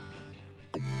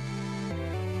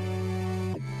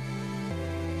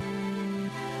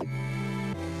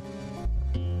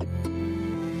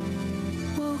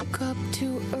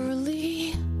too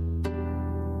early,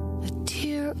 a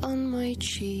tear on my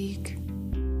cheek,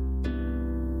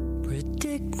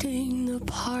 predicting the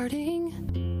parting,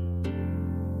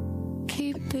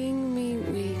 keeping me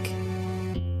weak.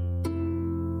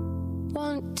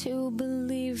 Want to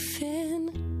believe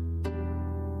in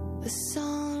the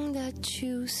song that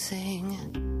you sing.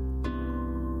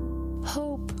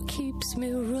 Hope keeps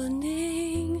me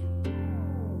running,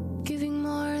 giving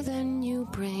more than you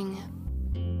bring.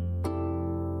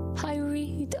 I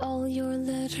read all your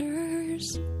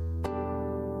letters,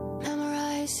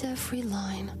 memorize every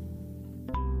line,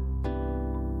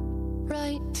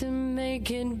 write to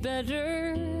make it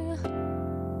better,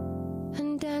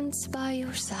 and dance by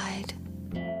your side.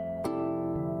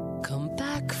 Come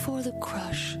back for the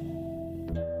crush,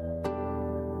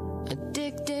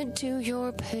 addicted to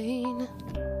your pain,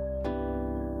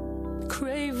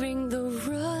 craving the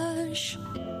rush.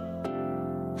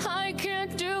 I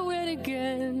can't do it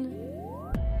again.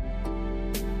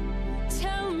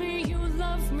 Tell me you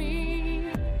love me,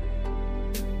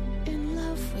 in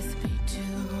love with me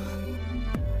too.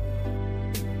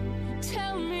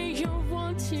 Tell me you're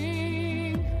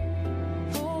wanting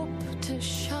hope to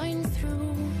shine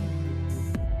through.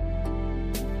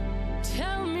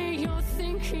 Tell me you're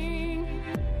thinking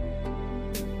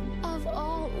of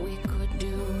all we could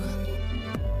do.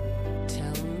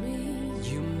 Tell me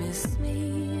you miss me.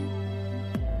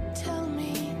 Tell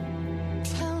me,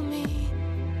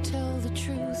 tell the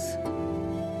truth.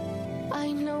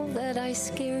 I know that I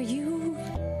scare you,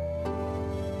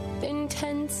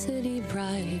 intensity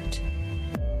bright.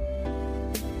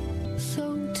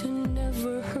 So to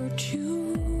never hurt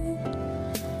you,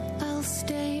 I'll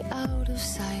stay out of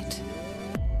sight.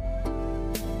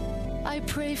 I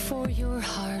pray for your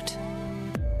heart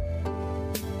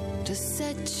to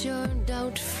set your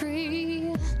doubt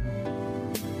free.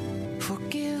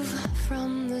 Forgive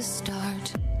from the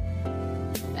start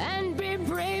and be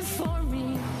brave for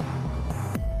me.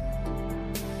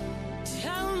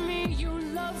 Tell me you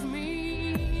love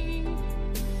me,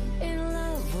 in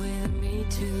love with me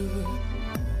too.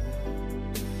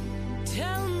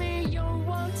 Tell me you're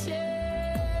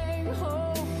wanting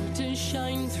hope to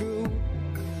shine through.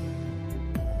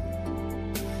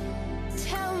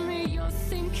 Tell me you're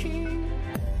thinking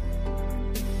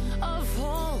of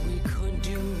all we could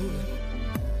do.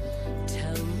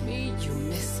 Tell me you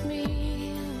miss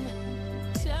me.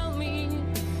 Tell me,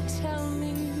 tell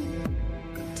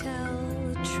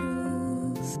the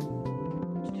truth.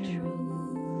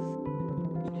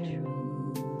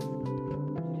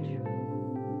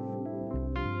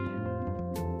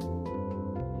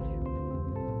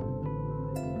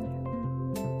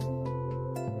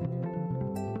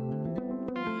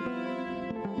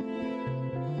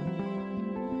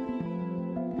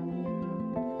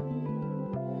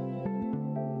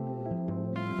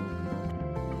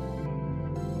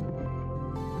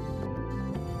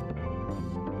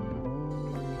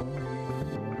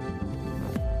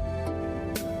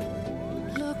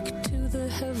 Look to the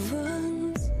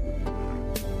heavens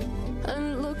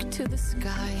and look to the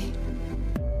sky.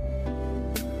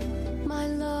 My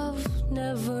love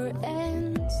never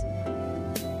ends,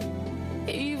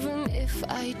 even if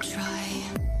I try.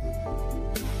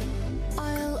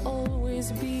 I'll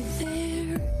always be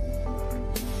there,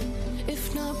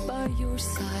 if not by your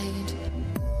side.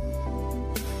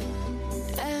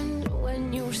 And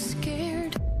when you're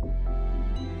scared,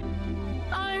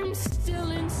 I'm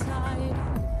still inside.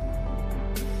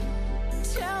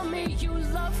 Tell me you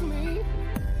love me,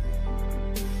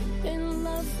 in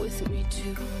love with me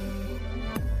too.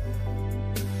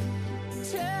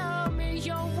 Tell me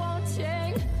you're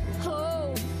wanting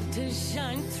hope to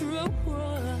shine through.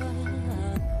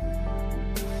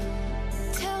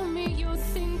 Tell me you're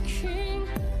thinking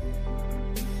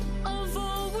of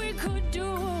all we could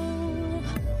do.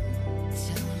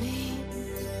 Tell me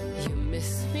you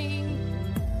miss me.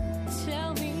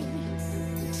 Tell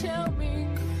me,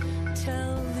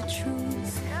 tell the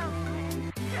truth.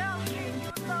 Tell me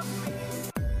you love me.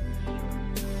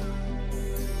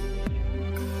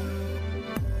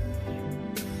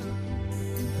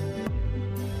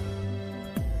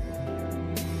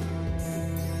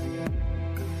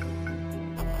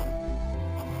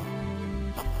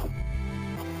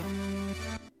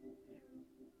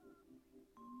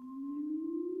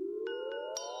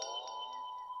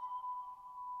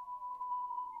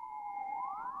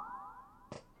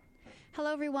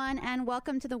 Hello, everyone, and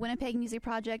welcome to the Winnipeg Music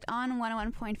Project on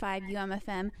 101.5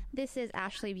 UMFM. This is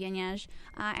Ashley Vienage.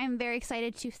 I'm very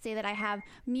excited to say that I have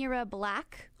Mira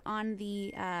Black on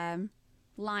the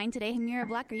line today. Mira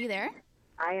Black, are you there?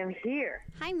 I am here.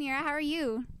 Hi, Mira. How are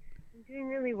you? I'm doing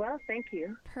really well, thank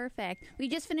you. Perfect. We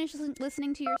just finished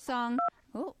listening to your song.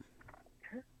 Oh,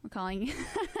 we're calling you.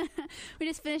 We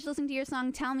just finished listening to your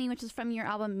song "Tell Me," which is from your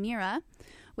album Mira,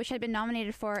 which had been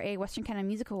nominated for a Western Canada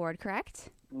Music Award, correct?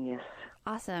 Yes.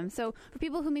 Awesome. So for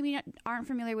people who maybe aren't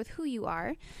familiar with who you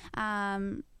are,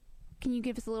 can you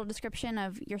give us a little description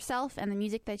of yourself and the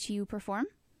music that you perform?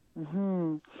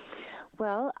 Mm-hmm.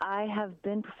 Well, I have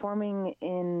been performing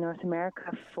in North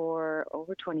America for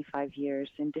over 25 years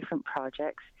in different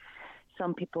projects.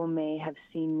 Some people may have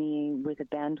seen me with a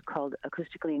band called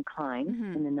Acoustically Inclined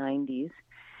in the 90s,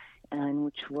 and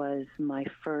which was my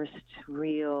first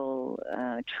real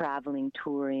traveling,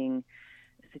 touring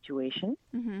situation,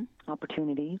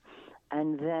 opportunity.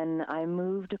 And then I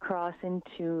moved across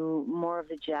into more of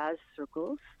the jazz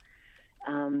circles.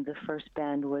 The first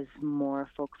band was more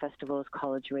folk festivals,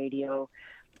 college radio,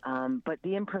 but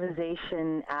the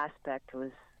improvisation aspect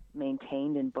was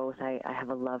maintained in both. I have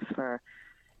a love for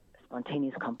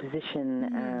spontaneous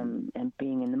composition and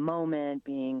being in the moment,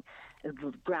 being as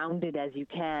grounded as you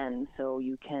can, so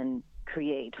you can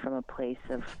create from a place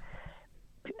of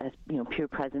pure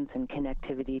presence and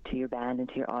connectivity to your band and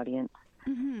to your audience.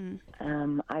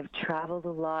 I've traveled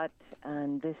a lot,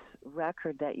 and this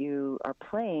record that you are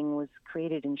playing was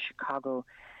created in Chicago.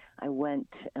 I went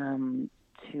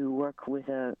to work with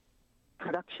a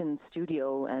production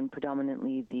studio and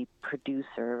predominantly the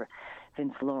producer,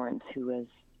 Vince Lawrence, who is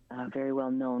very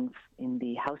well known in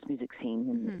the house music scene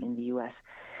in the U.S.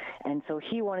 And so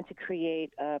he wanted to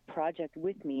create a project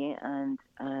with me, and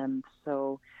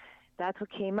so that's what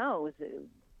came out. It was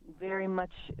very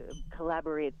much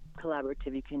collaborative.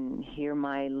 You can hear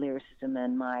my lyricism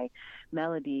and my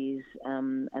melodies,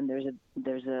 and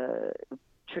there's a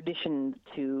tradition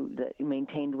that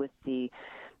maintained with the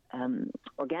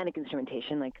organic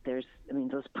instrumentation. Like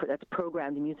that's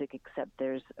programmed music, except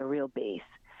there's a real bass.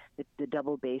 The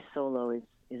double bass solo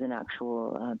is an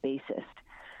actual bassist.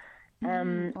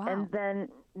 Wow. And then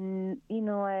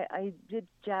I did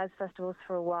jazz festivals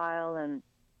for a while, and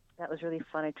that was really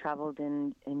fun. I traveled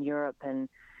in Europe, and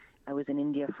I was in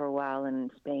India for a while, and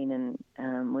Spain, and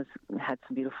had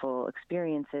some beautiful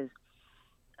experiences.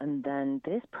 And then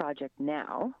this project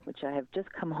now, which I have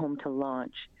just come home to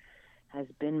launch, has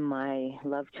been my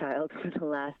love child for the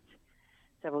last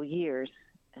several years.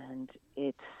 And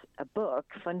it's a book.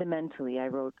 Fundamentally, I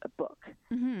wrote a book,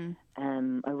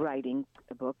 writing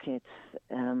a book. It's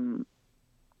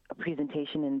a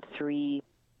presentation in 3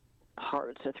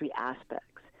 parts or 3 aspects.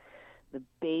 The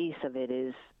base of it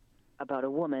is about a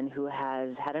woman who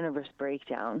has had a nervous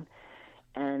breakdown,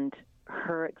 and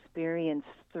her experience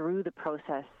through the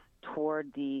process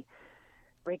toward the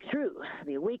breakthrough,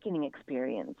 the awakening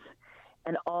experience,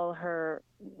 and all her,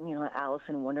 Alice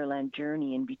in Wonderland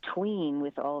journey in between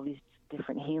with all these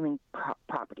different healing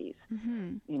properties,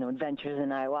 adventures in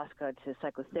ayahuasca to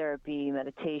psychotherapy,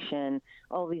 meditation,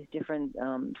 all these different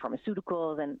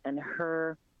pharmaceuticals, and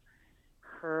her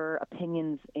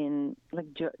opinions in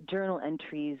journal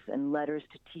entries and letters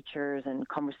to teachers and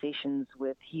conversations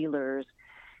with healers,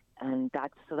 and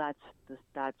that's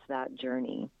that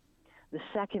journey. The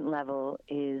second level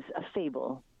is a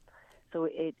fable, so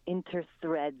it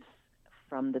interthreads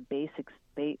from the basic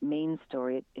main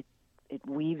story. It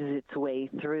weaves its way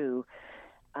through,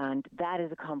 and that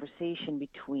is a conversation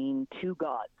between 2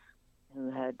 gods who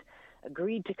had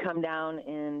agreed to come down,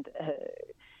 and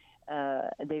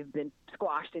they've been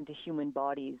squashed into human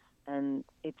bodies, and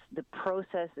it's their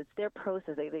process.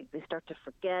 They start to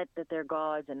forget that they're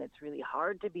gods, and it's really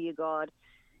hard to be a god,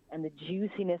 and the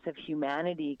juiciness of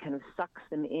humanity kind of sucks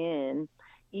them in.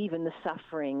 Even the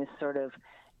suffering is sort of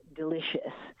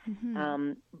delicious.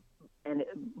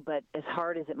 But as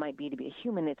hard as it might be to be a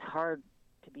human, it's hard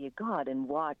to be a god and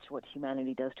watch what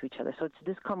humanity does to each other. So it's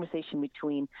this conversation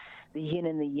between the yin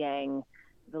and the yang,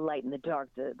 the light and the dark,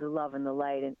 the love and the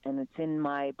light, and it's in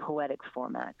my poetic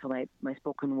format. So my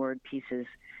spoken word pieces,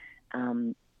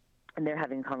 and they're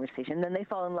having a conversation. And then they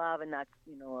fall in love, and that's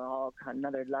all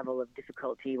another level of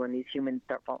difficulty when these humans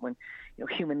start falling,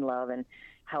 human love, and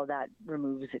how that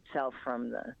removes itself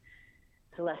from the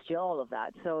celestial, all of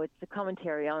that. So it's a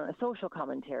commentary on a social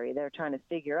commentary. They're trying to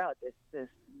figure out this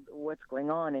what's going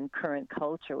on in current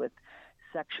culture with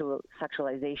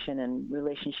sexualization and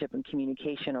relationship and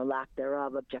communication or lack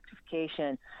thereof,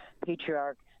 objectification,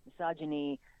 patriarch,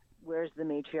 misogyny. Where's the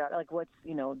matriarch? What's,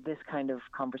 this kind of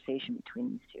conversation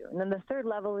between these 2. And then the third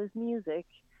level is music,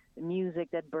 the music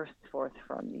that bursts forth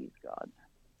from these gods.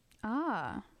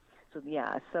 Ah. So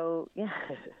yeah.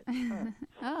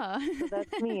 Oh. So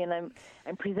that's me, and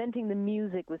I'm presenting the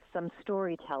music with some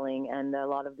storytelling and a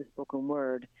lot of the spoken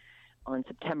word. on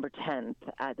September 10th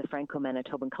at the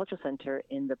Franco-Manitoban Cultural Center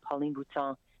in the Pauline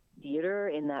Boutin Theater,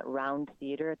 in that round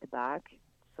theater at the back.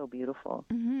 So beautiful.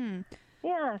 Mm-hmm.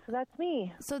 Yeah, so that's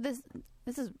me. So this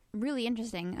is really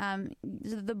interesting.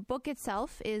 The book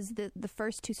itself is the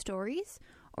first two stories,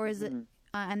 or is it?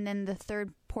 And then the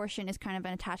third portion is kind of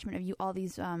an attachment of all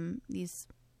these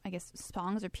I guess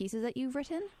songs or pieces that you've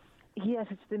written. Yes,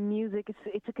 it's the music.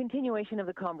 It's a continuation of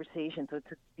the conversation. So it's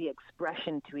the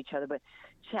expression to each other, but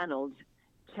channeled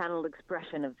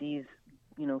expression of these,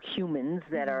 humans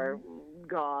that are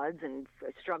gods and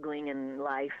struggling in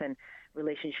life and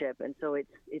relationship. And so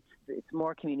it's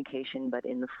more communication, but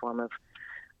in the form of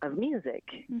music.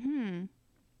 Mm-hmm.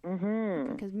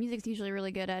 Mm-hmm. Because music's usually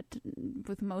really good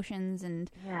with emotions, and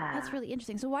that's really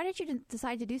interesting. So why did you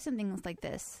decide to do something like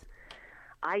this?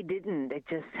 I didn't. It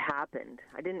just happened.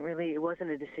 It wasn't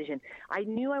a decision. I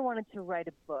knew I wanted to write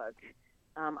a book.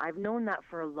 I've known that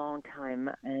for a long time.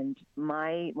 And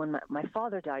when my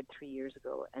father died 3 years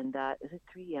ago, and is it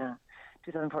 3? Yeah,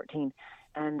 2014.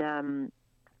 And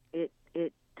it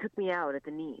took me out at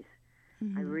the knees.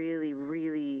 Mm-hmm. I really,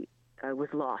 really was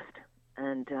lost.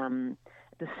 And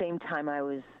at the same time, I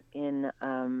was in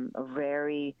a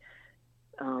very...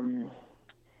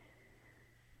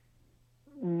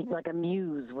 like a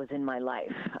muse was in my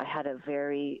life. I had a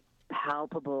very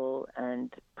palpable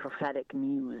and prophetic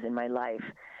muse in my life.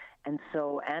 And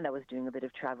I was doing a bit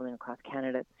of traveling across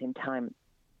Canada at the same time,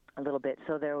 a little bit.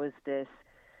 So there was this,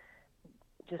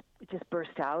 it just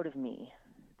burst out of me,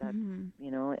 that,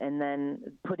 and then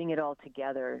putting it all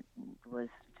together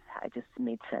just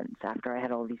made sense after I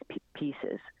had all these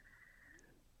pieces.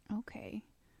 Okay.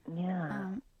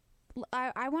 Yeah.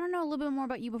 I want to know a little bit more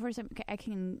about you before I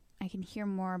can hear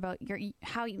more about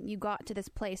how you got to this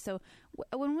place. So,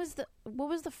 what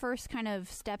was the first kind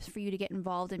of steps for you to get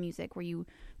involved in music? Were you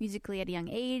musically at a young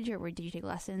age, or did you take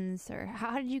lessons, or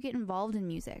how did you get involved in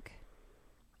music?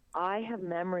 I have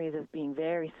memories of being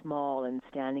very small and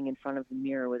standing in front of the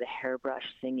mirror with a hairbrush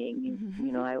singing.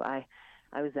 Mm-hmm.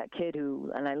 I was that kid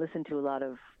and I listened to a lot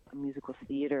of musical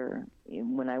theater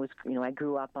when I was, I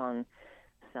grew up on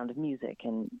Sound of Music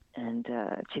and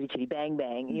Chitty Chitty Bang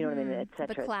Bang, you know what I mean, et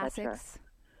cetera, the classics.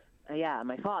 Yeah,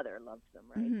 my father loved them,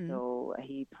 right? Mm-hmm. So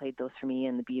he played those for me,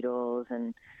 and the Beatles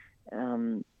and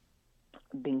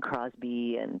Bing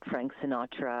Crosby and Frank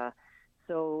Sinatra.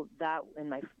 So that, and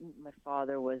my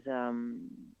father was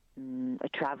a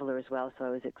traveler as well, so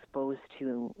I was exposed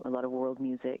to a lot of world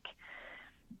music.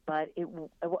 But it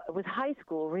was high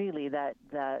school really that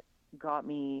got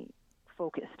me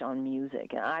focused on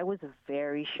music. And I was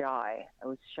very shy. I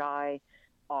was shy,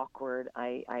 awkward.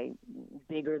 I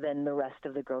bigger than the rest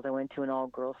of the girls. I went to an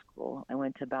all-girls school. I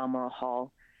went to Balmoral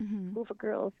Hall, school for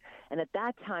girls. And at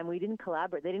that time, we didn't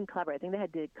collaborate. They didn't collaborate. I think they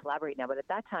had to collaborate now. But at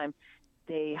that time,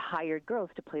 they hired girls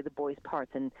to play the boys'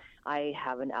 parts. And I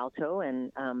have an alto,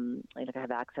 and I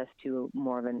have access to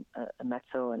more of a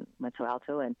mezzo and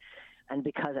mezzo-alto. And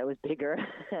because I was bigger,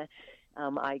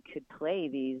 I could play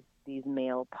these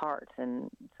male parts, and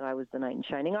so I was the knight in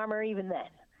shining armor even then.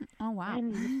 Oh wow!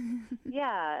 And,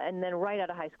 yeah, and then right out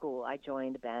of high school, I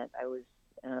joined a band. I was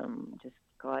just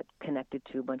got connected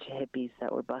to a bunch of hippies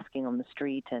that were busking on the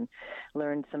street and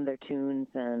learned some of their tunes,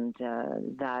 and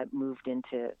that moved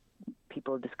into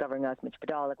people discovering us, Mitch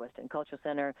Podolak, West End Cultural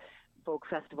Center, Folk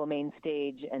Festival main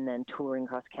stage, and then touring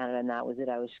across Canada, and that was it.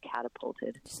 I was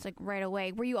catapulted. Just like right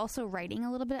away. Were you also writing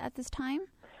a little bit at this time?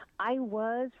 I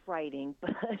was writing,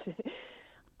 but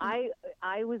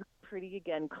I was pretty,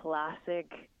 again,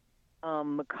 classic,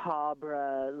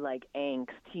 macabre, like angst,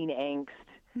 teen angst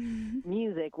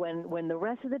music, when the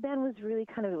rest of the band was really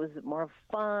it was more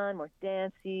fun, more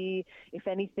dancey. If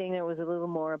anything, there was a little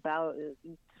more about,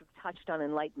 touched on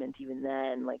enlightenment even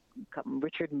then, like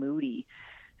Richard Moody,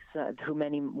 who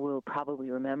many will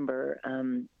probably remember,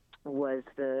 was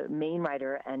the main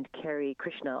writer, and Kerry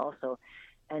Krishna also.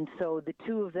 And so the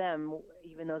two of them,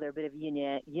 even though they're a bit of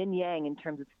yin-yang in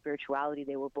terms of spirituality,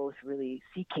 they were both really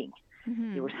seeking.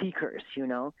 Mm-hmm. They were seekers,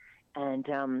 and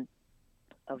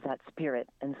of that spirit.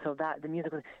 And so that the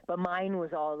music was, but mine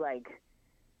was all like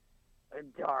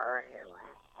dark,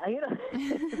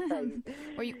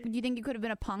 Or do you think you could have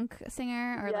been a punk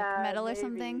singer or like metal or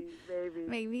something?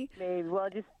 Maybe. Well,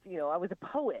 just, I was a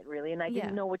poet really, and I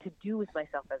didn't know what to do with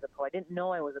myself as a poet. I didn't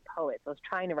know I was a poet. So I was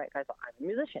trying to write. I thought, I'm a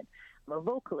musician. I'm a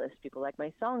vocalist. People like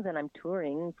my songs, and I'm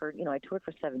touring for, I toured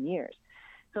for 7 years.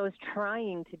 So I was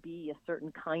trying to be a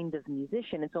certain kind of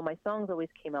musician, and so my songs always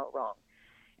came out wrong.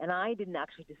 And I didn't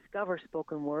actually discover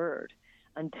spoken word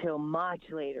until much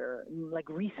later, like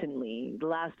recently, the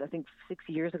last, I think, 6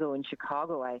 years ago in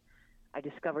Chicago, I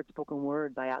discovered spoken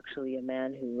word by actually a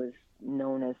man who was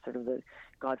known as sort of the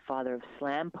godfather of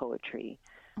slam poetry.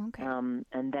 Okay.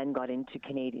 And then got into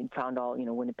Canadian, found all,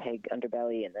 Winnipeg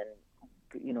underbelly, and then,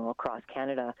 across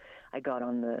Canada, I got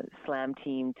on the slam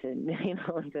team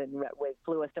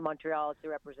flew us to Montreal to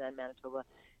represent Manitoba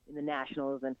in the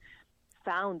Nationals, and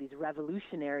found these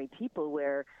revolutionary people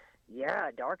where,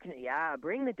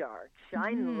 bring the dark,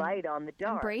 shine the light on the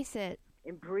dark. Embrace it.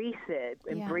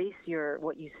 Embrace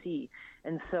what you see.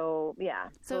 And so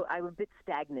I'm a bit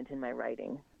stagnant in my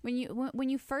writing. When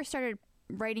you first started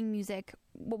writing music,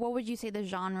 what would you say the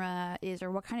genre is,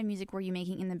 or what kind of music were you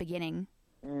making in the beginning?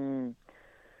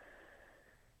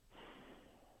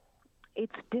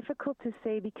 It's difficult to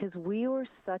say because we were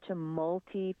such a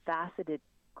multifaceted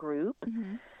group.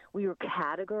 Mm-hmm. We were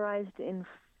categorized in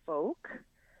folk,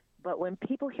 but when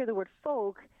people hear the word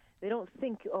folk, they don't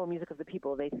think, music of the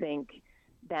people. They think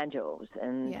banjos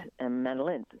and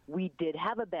mandolins. We did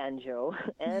have a banjo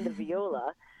and a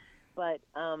viola, but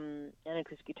and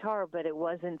acoustic guitar, but it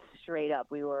wasn't straight up.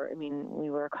 We were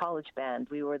a college band.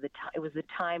 It was the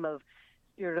time of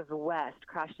Spirit of the West,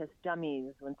 Crash Test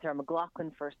Dummies, when Sarah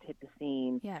McLachlan first hit the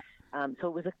scene. Yeah. So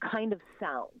it was a kind of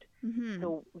sound. Mm-hmm.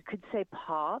 So we could say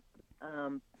pop,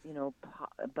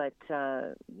 but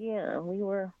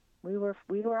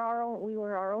we were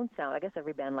our own sound. I guess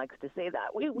every band likes to say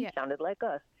that. We sounded like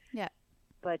us. Yeah.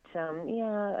 But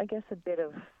I guess a bit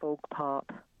of folk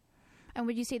pop. And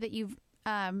would you say that you've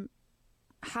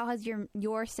how has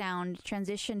your sound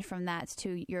transitioned from that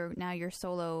to your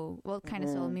solo, kind of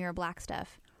solo Mira Black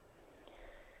stuff?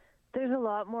 There's a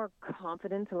lot more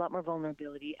confidence, a lot more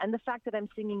vulnerability, and the fact that I'm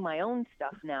singing my own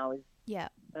stuff now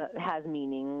has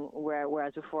meaning.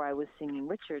 Whereas before I was singing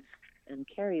Richard's and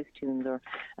Carrie's tunes, or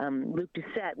Luc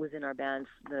Doucette was in our band,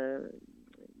 the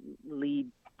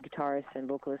lead guitarist and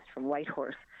vocalist from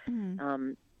Whitehorse,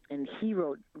 and he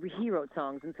wrote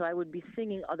songs, and so I would be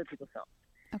singing other people's songs.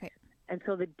 Okay. And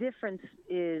so the difference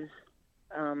is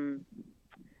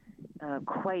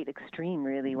quite extreme,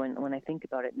 really, when I think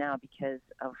about it now, because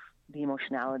of the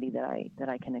emotionality that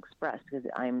I can express, because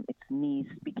it's me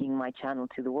speaking my channel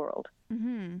to the world.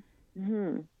 Mm-hmm.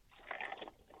 Mm-hmm.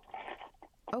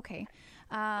 Okay.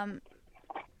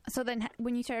 So then,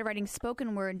 when you started writing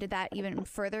spoken word, did that even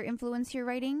further influence your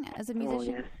writing as a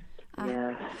musician? Oh,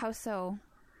 yes. How so?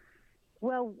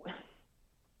 Well,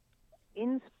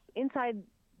 inside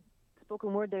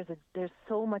spoken word, there's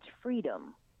so much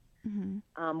freedom,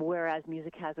 whereas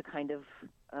music has a kind of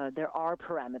there are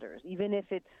parameters. Even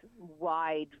if it's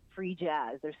wide, free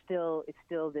jazz, it's still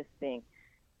this thing,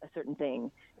 a certain thing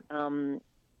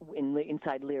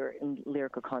inside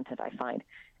lyrical content, I find,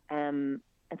 and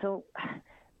so,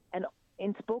 and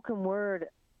in spoken word,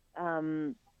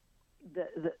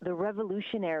 the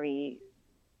revolutionary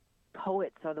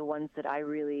poets are the ones that I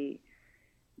really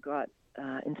got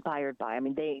inspired by. I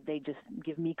mean, they just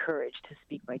give me courage to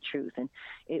speak my truth, and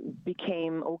it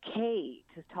became okay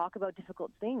to talk about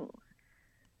difficult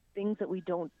things that we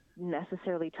don't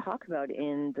necessarily talk about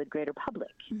in the greater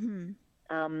public. Mm-hmm.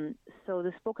 So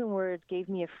the spoken word gave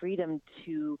me a freedom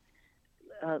to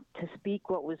speak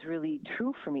what was really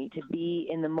true for me, to be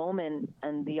in the moment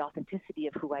and the authenticity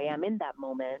of who I am in that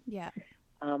moment,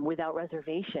 without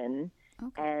reservation.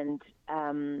 Okay. And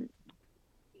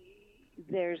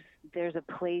there's a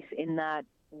place in that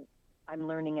I'm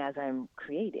learning as I'm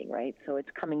creating, right? So it's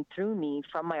coming through me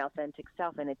from my authentic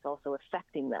self, and it's also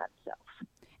affecting that self.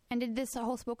 And did this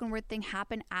whole spoken word thing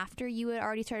happen after you had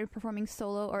already started performing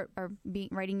solo or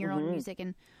writing your own music?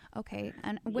 And okay,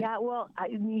 and I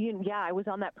was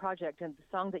on that project, and the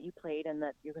song that you played and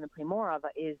that you're going to play more of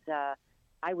is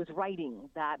I was writing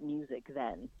that music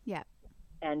then. Yeah.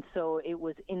 And so it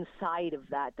was inside of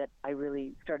that I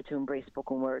really started to embrace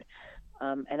spoken word.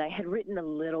 And I had written a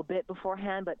little bit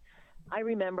beforehand, but I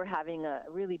remember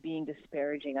really being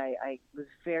disparaging. I was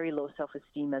very low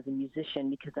self-esteem as a musician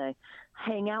because I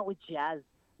hang out with jazz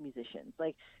musicians.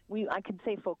 Like I could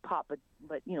say folk pop,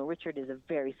 but Richard is a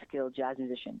very skilled jazz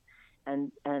musician,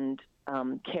 and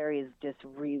Carrie is just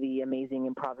really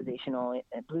amazing improvisational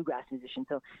bluegrass musician.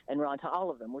 So, and Ron, all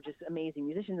of them were just amazing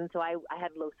musicians, and so I had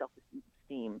low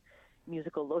self-esteem.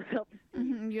 Musical low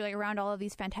self-esteem. Mm-hmm. You're like around all of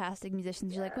these fantastic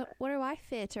musicians. You're like, where do I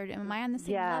fit, or am I on the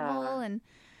same level? And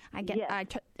I get,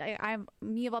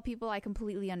 me of all people, I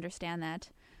completely understand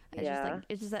that.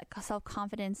 It's just that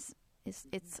self-confidence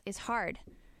is hard.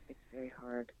 It's very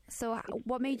hard. So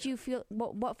what made you feel?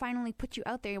 What finally put you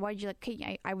out there? Why did you like?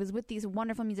 Okay, I was with these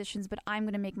wonderful musicians, but I'm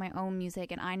going to make my own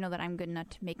music, and I know that I'm good enough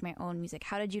to make my own music.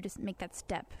 How did you just make that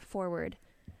step forward?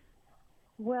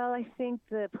 Well, I think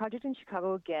the project in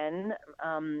Chicago, again,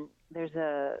 there's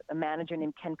a manager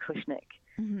named Ken Kushnick,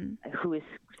 who is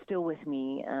still with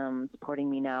me, supporting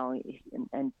me now.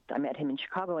 And I met him in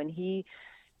Chicago, and he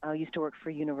used to work for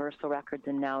Universal Records.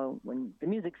 And now when the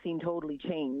music scene totally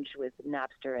changed with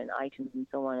Napster and iTunes and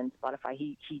so on and Spotify,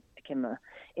 he became an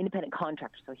independent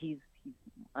contractor. So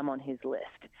I'm on his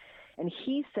list. And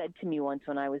he said to me once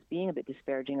when I was being a bit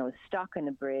disparaging, I was stuck on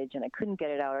the bridge and I couldn't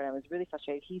get it out and I was really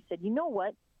frustrated. He said, you know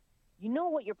what? You know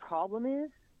what your problem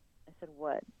is? I said,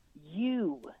 what?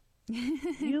 You.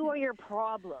 You are your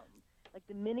problem. Like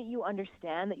the minute you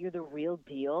understand that you're the real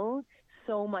deal,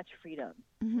 so much freedom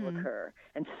will occur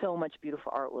and so much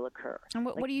beautiful art will occur. And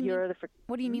what do you mean?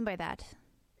 What do you mean by that?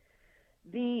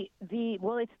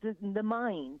 Well, it's the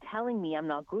mind telling me I'm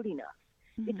not good enough.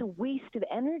 It's a waste of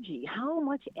energy. How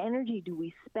much energy do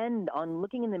we spend on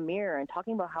looking in the mirror and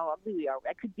talking about how ugly we are?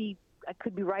 I could be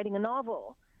writing a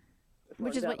novel,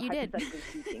 which is what you did,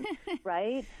 speaking,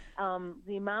 right?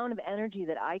 The amount of energy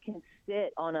that I can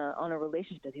sit on a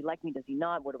relationship. Does he like me? Does he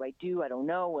not? What do I do? I don't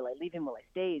know. Will I leave him? Will I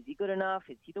stay? Is he good enough?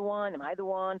 Is he the one? Am I the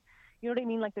one? You know what I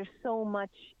mean? Like there's so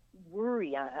much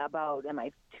worry about, am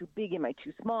I too big? Am I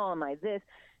too small? Am I this?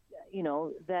 You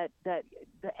know, that the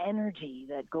energy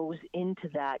that goes into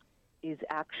that is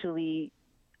actually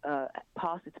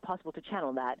it's possible to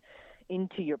channel that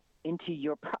into your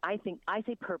I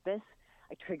say purpose.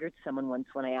 I triggered someone once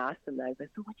when I asked them that. I was like,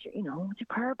 so what's your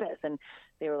purpose? And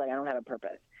they were like, I don't have a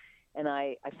purpose. And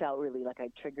I felt really like I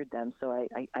triggered them. So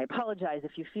I apologize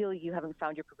if you feel you haven't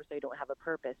found your purpose or you don't have a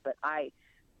purpose. But I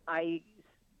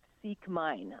seek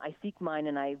mine. I seek mine,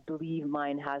 and I believe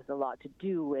mine has a lot to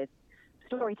do with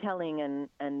storytelling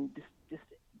and just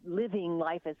living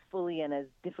life as fully and as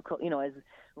difficult, as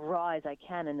raw as I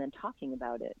can, and then talking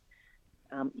about it.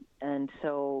 And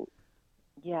so,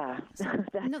 yeah,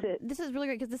 that's it. This is really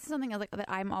great because this is something that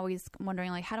I'm always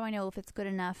wondering, like, how do I know if it's good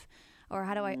enough, or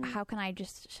how do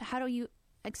you,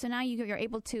 like, so now you're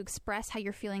able to express how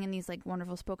you're feeling in these like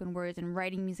wonderful spoken words and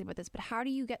writing music about this, but how do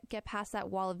you get past that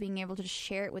wall of being able to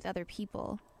share it with other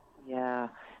people? Yeah,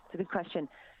 it's a good question.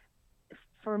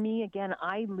 For me, again,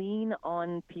 I lean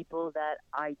on people that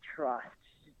I trust,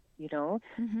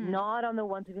 not on the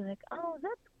ones who be like, oh,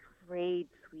 that's great,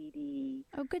 sweetie.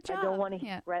 Oh, good job. I don't want to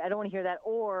hear that.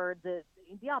 Or the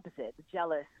opposite, the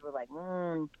jealous. We're like,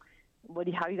 how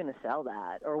are you going to sell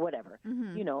that? Or whatever,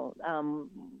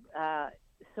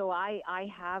 so I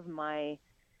have my,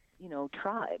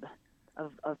 tribe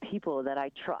of people that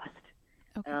I trust.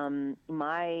 Okay.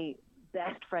 My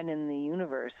best friend in the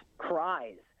universe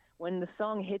cries when the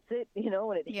song hits it,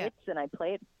 when it hits and I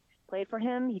play it for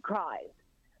him, he cries.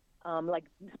 Like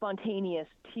spontaneous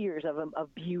tears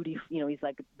of beauty. He's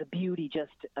like the beauty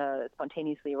just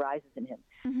spontaneously arises in him.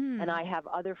 And I have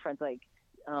other friends like,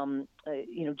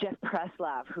 Jeff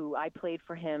Preslav, who I played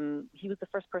for him. He was the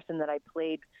first person that I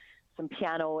played some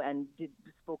piano and did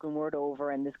spoken word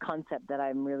over, and this concept that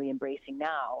I'm really embracing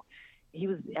now.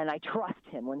 And I trust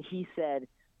him when he said,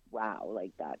 wow,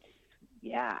 like that's,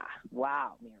 yeah,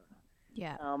 wow, Mira.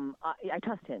 Yeah. I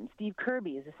trust him. Steve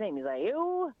Kirby is the same. He's like,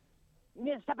 you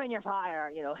need to step in your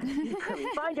fire, Steve Kirby,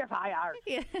 find your fire.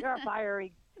 Yeah. You're a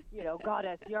fiery,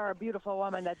 goddess. You're a beautiful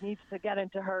woman that needs to get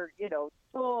into her,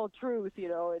 soul truth,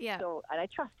 Yeah. So, and I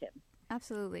trust him.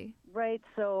 Absolutely. Right.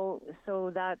 So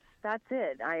that's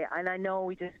it. I know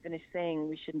we just finished saying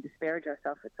we shouldn't disparage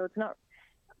ourselves. So it's not,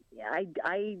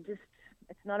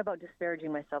 it's not about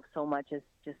disparaging myself so much as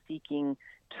just seeking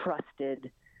trusted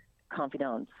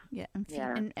confidants. Yeah,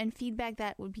 and feedback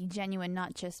that would be genuine,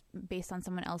 not just based on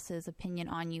someone else's opinion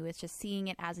on you. It's just seeing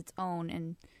it as its own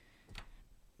and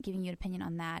giving you an opinion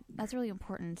on that. That's really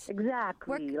important.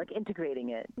 Exactly, like integrating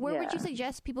it. Where would you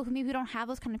suggest people who maybe don't have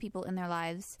those kind of people in their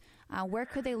lives, where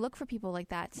could they look for people like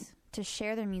that to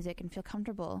share their music and feel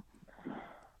comfortable?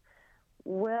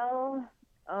 Well,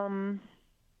 that's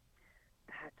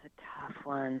a tough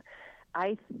one.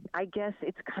 I guess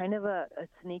it's kind of a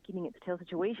snake eating its tail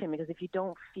situation, because if you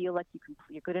don't feel like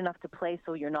you're good enough to play,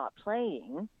 so you're not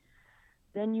playing,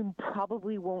 then you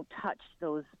probably won't touch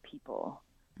those people.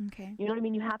 Okay. You know what I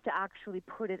mean? You have to actually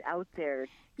put it out there.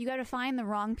 You got to find the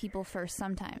wrong people first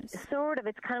sometimes. Sort of.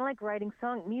 It's kind of like writing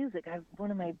music. One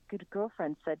of my good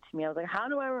girlfriends said to me, I was like, how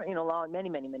do I, many,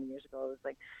 many, many years ago, I was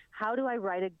like, how do I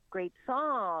write a great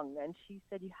song? And she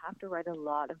said, you have to write a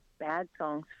lot of bad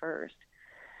songs first.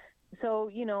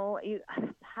 So,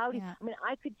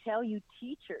 I could tell you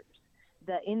teachers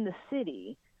that in the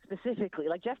city, specifically,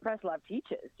 like Jeff Preslav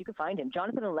teaches, you can find him.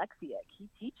 Jonathan Alexiak, he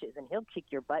teaches, and he'll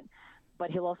kick your butt, but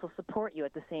he'll also support you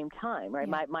at the same time, right?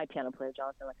 Yeah. My piano player,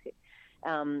 Jonathan Alexiak.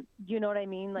 You know what I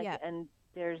mean? Like, yeah. And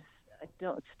there's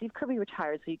Steve Kirby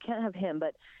retired, so you can't have him.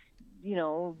 But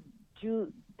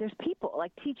there's people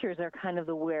like teachers are kind of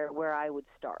where I would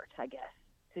start, I guess,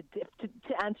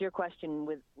 to answer your question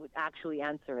would actually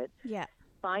answer it. Yeah.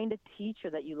 Find a teacher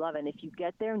that you love, and if you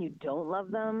get there and you don't love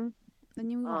them, then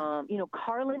you move on.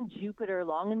 Carlin Jupiter,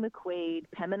 Long and McQuaid,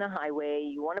 Pemina Highway.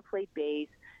 You want to play bass.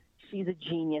 She's a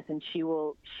genius, and she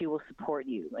will support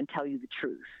you and tell you the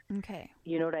truth. Okay.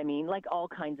 You know what I mean? Like all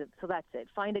kinds of. So that's it.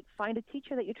 Find a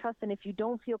teacher that you trust, and if you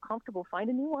don't feel comfortable, find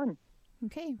a new one.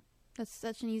 Okay, that's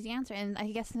such an easy answer, and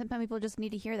I guess sometimes people just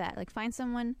need to hear that. Like, find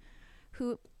someone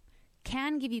who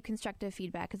can give you constructive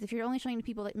feedback, because if you're only showing to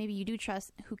people that maybe you do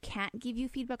trust who can't give you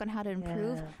feedback on how to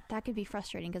improve, that could be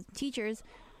frustrating, because teachers,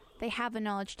 they have the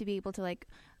knowledge to be able to, like,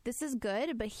 this is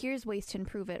good, but here's ways to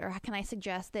improve it, or how can I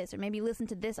suggest this, or maybe listen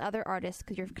to this other artist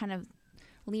because you're kind of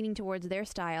leaning towards their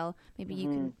style. Maybe you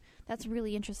can. That's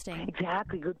really interesting.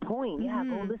 Exactly. Good point. Yeah.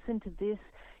 Go listen to this.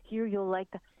 Here you'll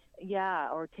like that. Yeah,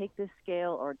 or take this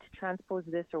scale, or to transpose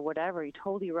this, or whatever. You're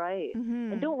totally right.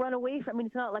 And don't run away from. I mean,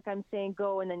 it's not like I'm saying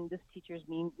go and then this teacher's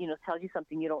tells you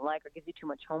something you don't like or gives you too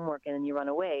much homework and then you run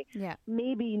away. Yeah.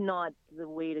 Maybe not the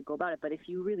way to go about it. But if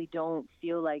you really don't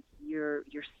feel like you're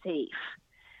safe,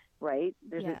 right?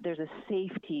 There's a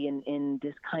safety in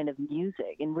this kind of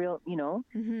music, in real,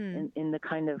 in the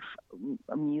kind of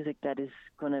music that is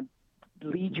going to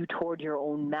lead you toward your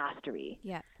own mastery.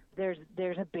 Yeah.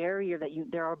 There's a barrier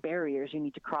there are barriers you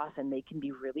need to cross, and they can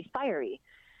be really fiery,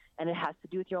 and it has to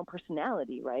do with your own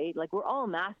personality, right? Like, we're all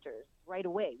masters right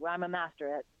away. Well, I'm a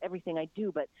master at everything I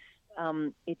do, but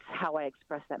it's how I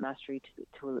express that mastery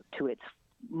to its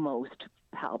most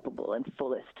palpable and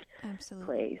fullest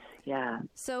place. Yeah.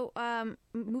 So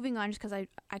moving on, just because I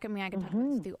can talk about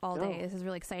this with you all day. This is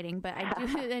really exciting, but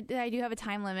I do have a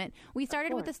time limit. We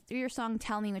started with your song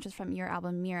 "Tell Me," which is from your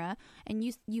album Mira, and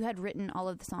you had written all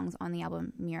of the songs on the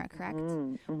album Mira, correct?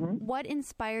 What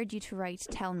inspired you to write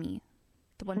 "Tell Me,"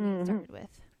 the one we started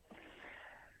with?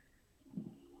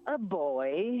 A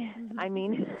boy. I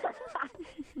mean,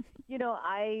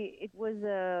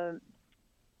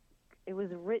 it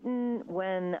was written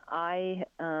when I'm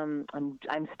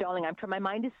stalling. My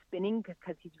mind is spinning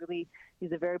because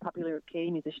he's a very popular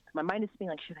Canadian musician. My mind is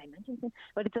spinning, like, should I mention him?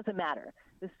 But it doesn't matter.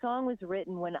 The song was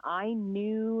written when I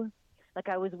knew, like,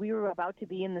 we were about to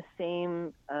be in the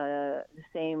same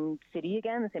city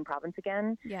again, the same province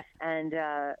again. Yeah. And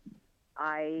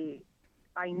I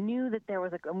knew that there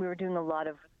was and we were doing a lot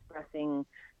of expressing,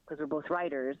 because we're both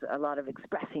writers, a lot of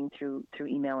expressing through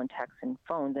email and text and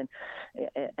phones,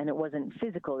 and it wasn't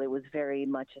physical. It was very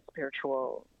much a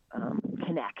spiritual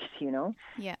connect,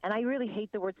 Yeah. And I really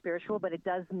hate the word spiritual, but it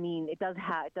does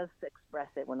express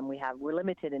it when we're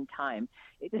limited in time.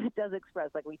 It does express,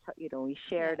 like, we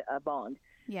shared a bond.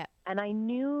 Yeah. And I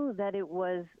knew that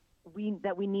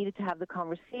that we needed to have the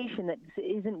conversation that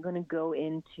isn't going to go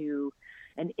into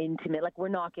an intimate, like, we're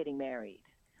not getting married.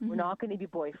 We're not going to be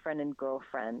boyfriend and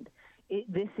girlfriend.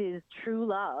 This is true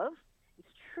love. It's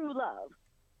true love,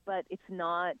 but it's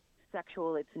not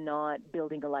sexual. It's not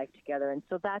building a life together. And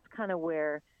so that's kind of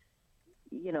where,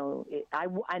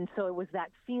 and so it was that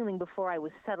feeling before I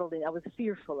was settled in. I was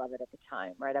fearful of it at the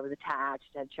time, right? I was attached,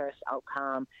 had cherished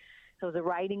outcome. So the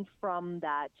writing from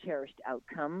that cherished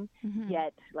outcome,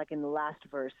 yet, like in the last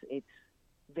verse, it's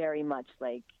very much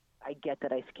like, I get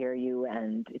that I scare you,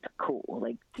 and it's cool.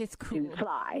 Like, it's cool.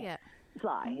 Fly. Yeah.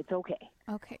 Fly. It's okay.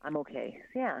 Okay. I'm okay.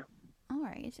 Yeah. All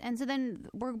right. And so then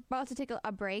we're about to take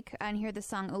a break and hear the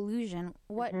song "Illusion."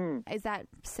 What is that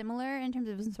similar in terms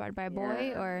of inspired by a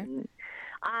boy, or?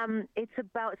 It's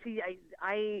about.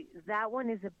 I that one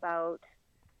is about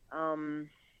having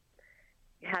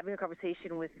a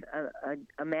conversation with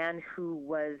a man who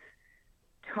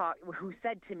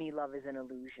said to me, "Love is an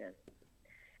illusion."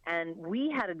 And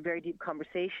we had a very deep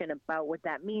conversation about what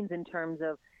that means in terms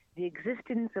of the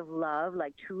existence of love,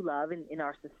 like true love in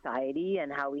our society,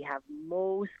 and how we have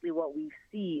mostly what we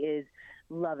see is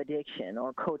love addiction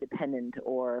or codependent,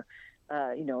 or,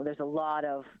 there's a lot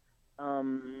of,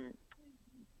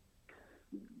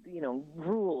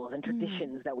 rules and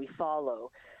traditions that we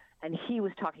follow. And he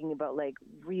was talking about, like,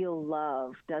 real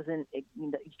love you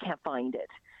can't find it.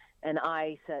 And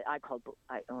I said, I called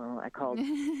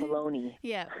baloney.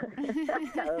 Yeah.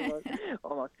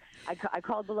 Almost. I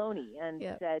called baloney and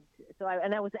said,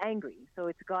 and I was angry. So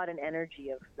it's got an energy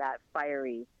of that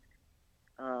fiery,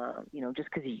 just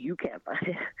because you can't find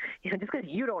it, just because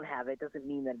you don't have it doesn't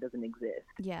mean that it doesn't exist.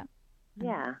 Yeah.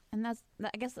 Yeah. And that's,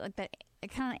 I guess, like, that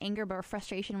kind of anger or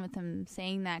frustration with him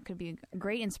saying that could be a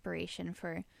great inspiration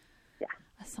for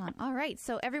a song. All right.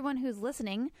 So everyone who's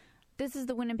listening, This is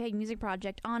the Winnipeg Music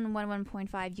Project on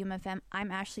 101.5 UMFM.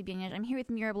 I'm Ashley Bienish. I'm here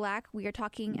with Mira Black. We are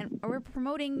talking and we're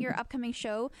promoting your upcoming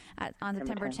show on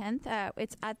September 10th.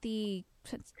 It's at the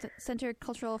Centre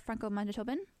Cultural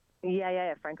Franco-Manitoban.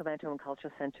 Yeah. Franco-Manitoban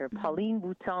Cultural Center. Pauline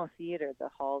Bouton Theatre, the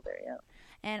hall there, yeah.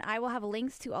 And I will have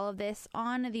links to all of this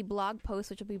on the blog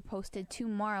post, which will be posted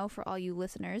tomorrow for all you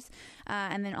listeners.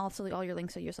 And then also all your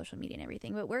links to your social media and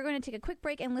everything. But we're going to take a quick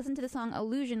break and listen to the song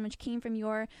Illusion, which came from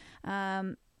your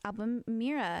album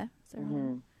Mira. So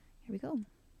here we go.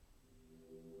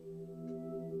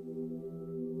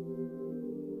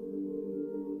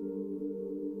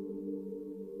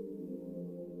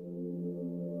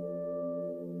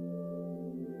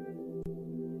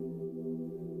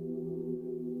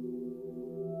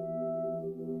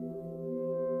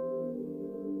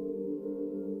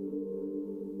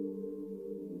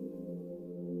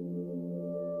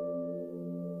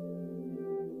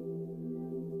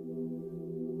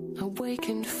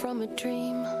 Awakened from a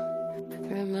dream,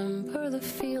 remember the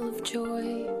feel of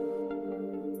joy,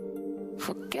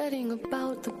 forgetting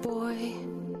about the boy,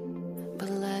 but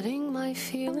letting my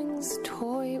feelings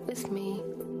toy with me.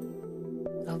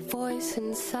 A voice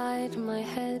inside my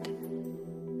head,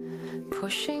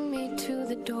 pushing me to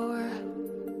the door,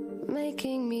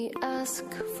 making me ask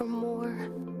for more,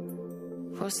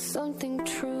 for something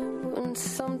true and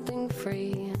something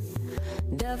free.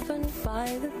 Deafened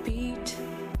by the beat,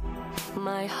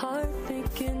 my heart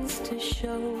begins to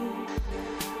show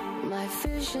my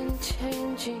vision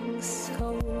changing,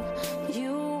 so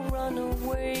you run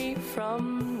away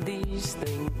from these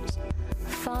things,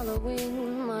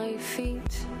 following my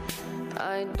feet.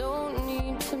 I don't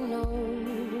need to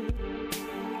know,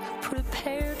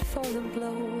 prepared for the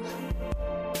blow,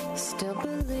 still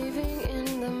believing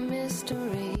in the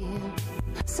mystery.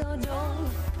 So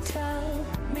don't tell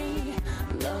me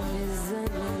love is an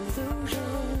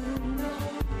illusion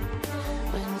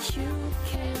when you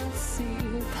can't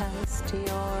see past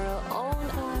your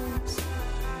own eyes.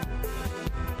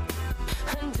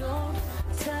 And don't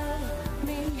tell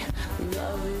me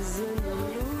love is an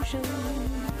illusion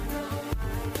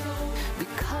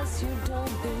because you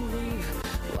don't believe.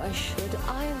 Why should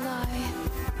I lie?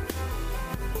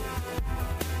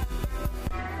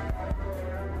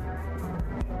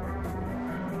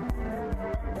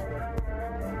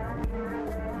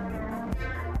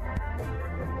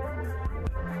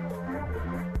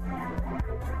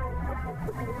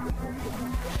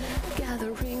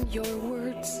 Gathering your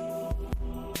words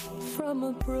from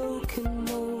a broken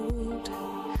mold,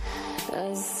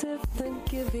 as if the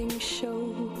giving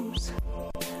shows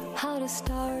how to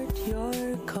start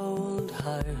your cold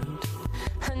heart.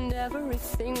 And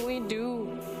everything we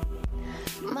do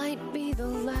might be the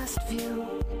last view.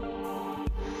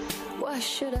 Why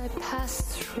should I pass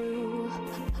through?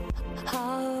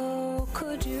 How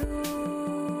could you?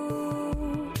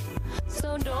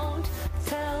 So don't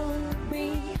tell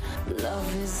me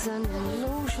love is an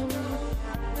illusion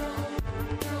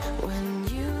when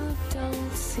you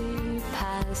don't see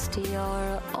past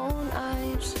your own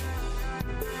eyes.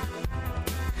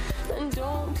 And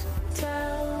don't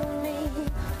tell me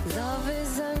love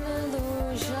is an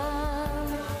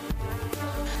illusion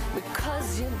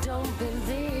because you don't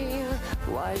believe.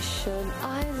 Why should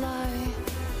I lie?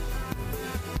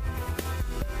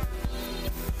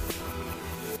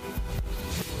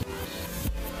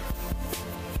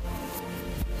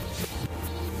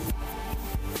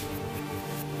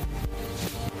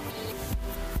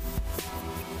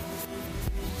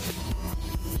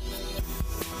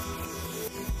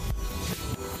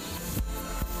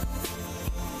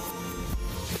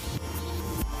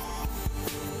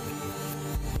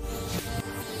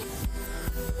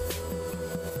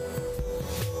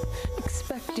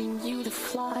 Expecting you to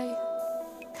fly,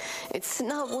 it's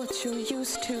not what you're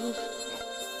used to.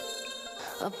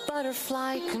 A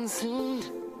butterfly consumed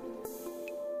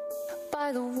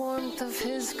by the warmth of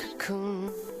his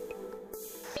cocoon.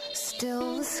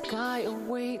 Still the sky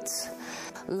awaits,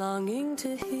 longing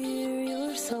to hear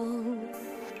your song.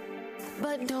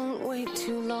 But don't wait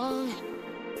too long,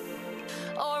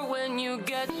 or when you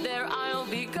get there I'll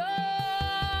be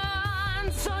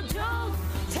gone. So don't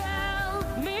tell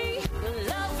me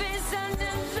love is an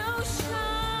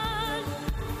illusion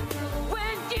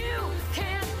when you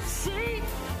can't see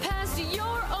past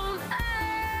your own eyes.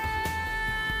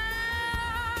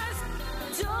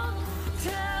 Don't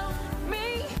tell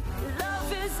me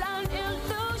love is an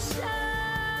illusion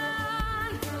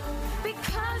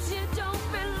because you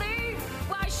don't believe.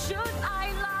 Why should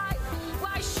I lie?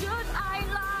 Why should I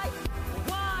lie?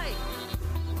 Why?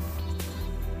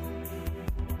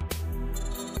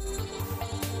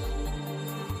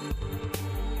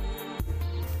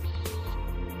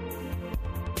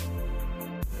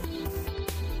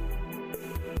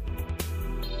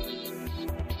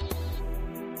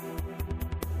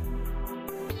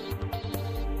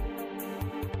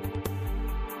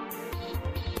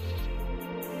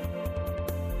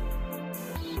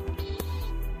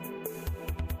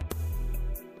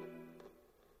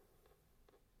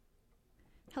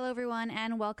 everyone,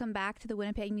 and welcome back to the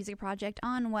Winnipeg Music Project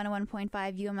on 101.5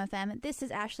 UMFM. This is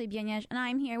Ashley Bieniej, and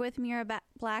I'm here with Mira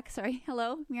Black. Sorry,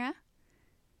 hello, Mira?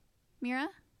 Mira?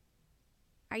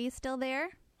 Are you still there?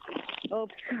 Oh,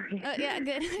 sorry. Yeah,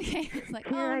 good. Okay. It's like,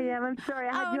 Here I am. I'm sorry.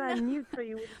 I had you on mute, so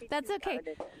you wouldn't be That's too okay.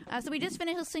 crowded. So we just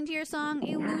finished listening to your song,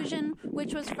 Illusion,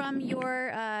 which was from your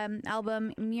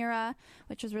album, Mira,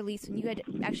 which was released when you had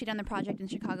actually done the project in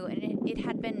Chicago, and it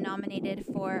had been nominated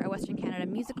for a Western Canada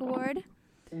Music Award,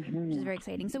 which is very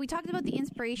exciting. So we talked about the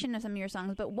inspiration of some of your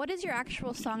songs, but what is your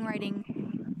actual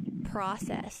songwriting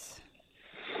process?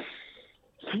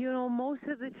 You know, most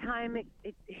of the time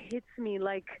it hits me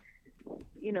like,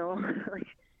 you know, like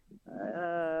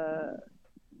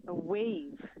a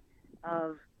wave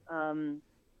of,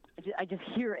 I just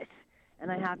hear it, and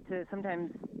I have to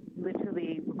sometimes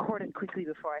literally record it quickly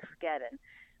before I forget it.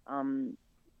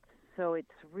 So it's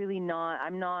really not,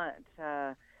 I'm not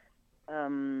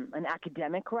an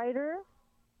academic writer.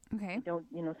 Okay. I don't,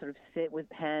 you know, sort of sit with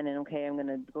pen and, okay, I'm going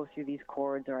to go through these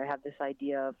chords, or I have this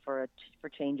idea for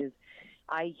changes.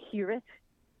 I hear it,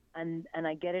 and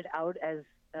I get it out as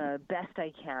best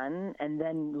I can, and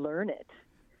then learn it,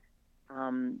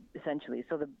 essentially.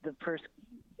 So the first,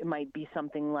 it might be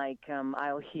something like,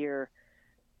 I'll hear,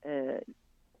 you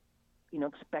know,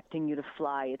 expecting you to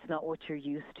fly. It's not what you're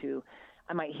used to.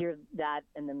 I might hear that,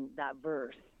 and then that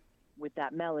verse with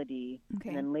that melody,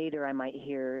 and then later I might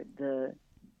hear the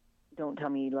 "Don't Tell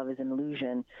Me Love Is an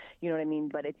Illusion." You know what I mean?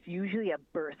 But it's usually a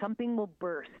burst. Something will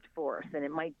burst forth, and it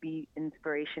might be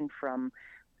inspiration from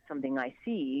something I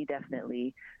see,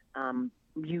 definitely.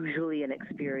 Usually an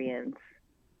experience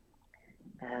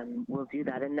will do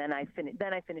that, and then I finish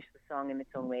the song in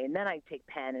its own way, and then I take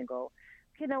pen and go,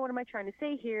 okay, now what am I trying to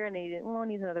say here? And it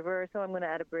needs another verse, so I'm going to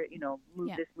add a bit, you know, move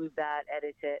this, move that,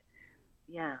 edit it.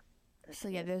 Yeah. So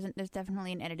yeah, there's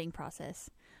definitely an editing process.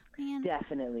 Man,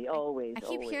 definitely, always. I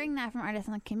keep hearing that from artists.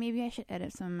 I'm like, okay, maybe I should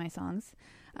edit some of my songs,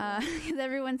 because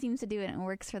everyone seems to do it and it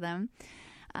works for them.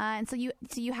 And so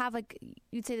you have, like,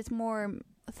 you'd say it's more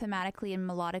thematically and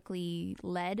melodically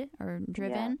led or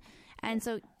driven, and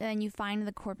so then you find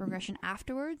the chord progression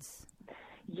afterwards.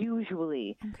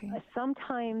 Usually,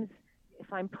 sometimes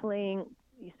if I'm playing,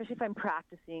 especially if I'm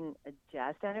practicing a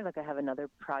jazz standard, like I have another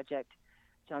project,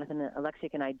 Jonathan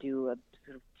Alexiak and I do a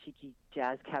sort of cheeky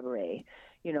jazz cabaret,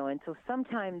 you know, and so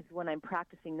sometimes when I'm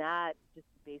practicing that, just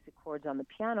basic chords on the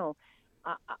piano,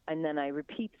 and then I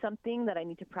repeat something that I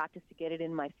need to practice to get it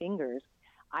in my fingers,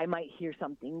 I might hear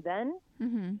something then,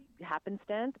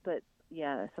 happenstance, but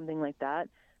yeah, something like that.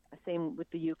 Same with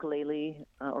the ukulele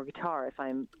or guitar. If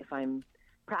I'm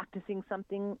practicing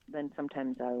something, then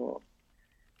sometimes I'll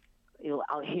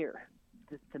hear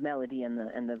the melody and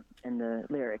the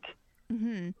lyric,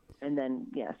 and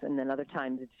then other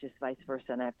times it's just vice versa,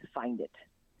 and I have to find it.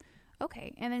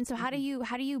 Okay, and then so how do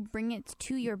you bring it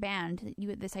to your band?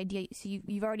 You this idea. So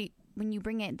you've already, when you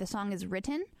bring it, the song is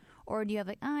written, or do you have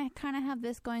like, I kind of have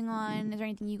this going on? Is there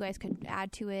anything you guys could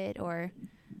add to it, or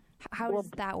how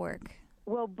does that work?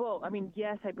 Well, both. I mean,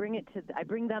 yes, I bring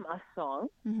them a song.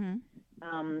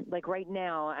 Like right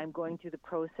now, I'm going through the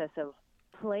process of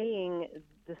playing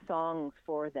the songs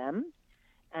for them,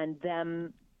 and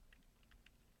them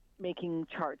making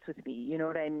charts with me. You know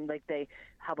what I mean? Like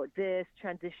how about this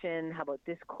transition? How about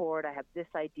this chord? I have this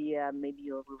idea. Maybe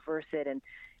you'll reverse it. And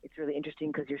it's really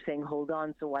interesting because you're saying, hold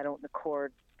on. So why don't the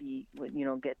chord be, you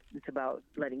know, it's about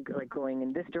going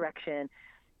in this direction.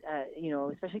 You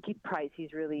know, especially Keith Price,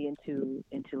 he's really into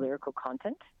lyrical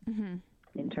content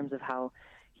in terms of how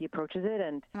he approaches it.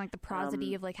 And like the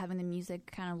prosody of like having the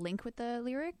music kind of link with the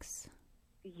lyrics.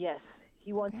 Yes.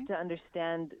 He wants to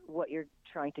understand what you're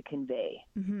trying to convey.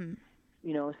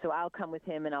 You know, so I'll come with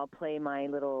him and I'll play my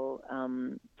little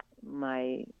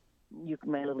my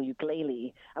little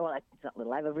ukulele. Well, it's not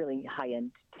little. I have a really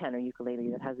high-end tenor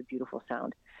ukulele that has a beautiful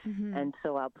sound, and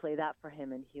so I'll play that for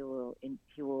him, and he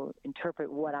will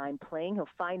interpret what I'm playing. He'll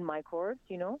find my chords,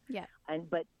 you know,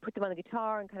 but put them on the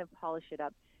guitar and kind of polish it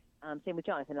up. Same with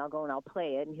Jonathan. I'll go and I'll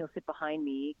play it, and he'll sit behind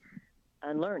me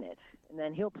and learn it, and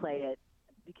then he'll play it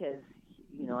because,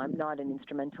 you know, I'm not an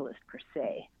instrumentalist per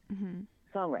se,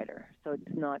 songwriter. So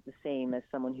it's not the same as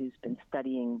someone who's been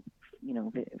studying, you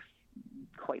know,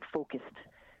 quite focused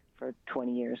for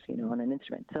 20 years, you know, on an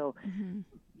instrument. So,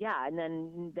 yeah, and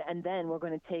then we're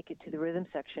going to take it to the rhythm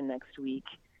section next week.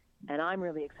 And I'm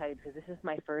really excited because this is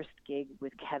my first gig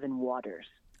with Kevin Waters.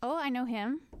 Oh, I know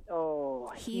him.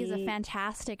 Oh, he's a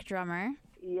fantastic drummer.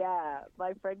 Yeah,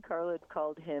 my friend Carla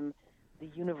called him the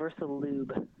universal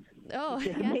lube. Oh,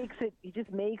 he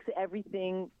just makes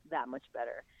everything that much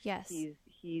better. Yes.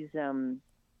 He's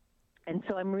and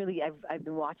so I'm really, I've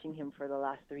been watching him for the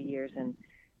last 3 years, and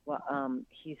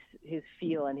his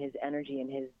feel and his energy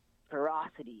and his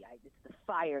ferocity. It's the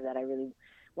fire that I really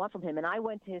want from him. And I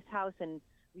went to his house and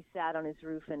we sat on his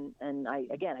roof and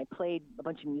I played a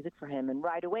bunch of music for him, and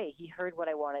right away he heard what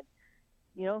I wanted.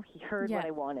 He heard what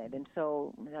I wanted, and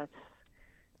so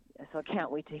I can't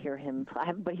wait to hear him.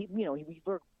 But he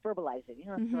verbalized it.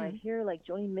 So I hear like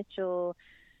Joni Mitchell,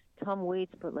 Tom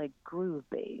Waits, but like groove,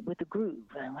 babe, with the groove.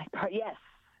 And I'm like, yes.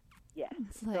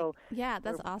 It's like, so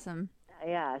that's awesome.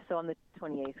 Yeah. So on the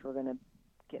 28th, we're gonna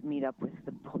meet up with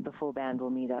the full band. We'll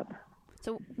meet up.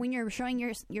 So when you're showing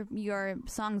your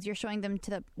songs, you're showing them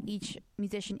to each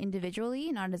musician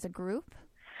individually, not as a group?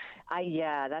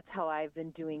 That's how I've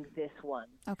been doing this one.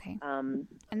 Okay. And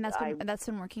that's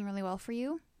been working really well for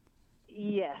you?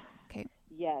 Yes. Okay.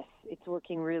 Yes, it's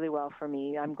working really well for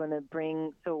me. I'm going to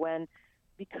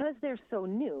because they're so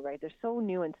new, right? They're so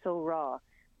new and so raw,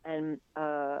 and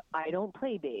I don't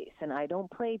play bass and I don't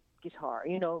play guitar,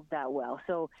 that well.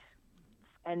 So,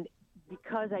 and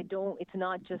because it's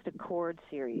not just a chord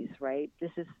series, right?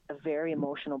 This is a very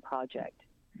emotional project.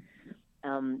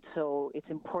 So it's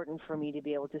important for me to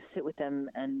be able to sit with them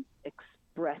and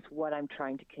express what I'm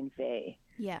trying to convey.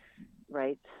 Yeah.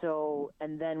 Right. So,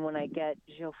 and then when I get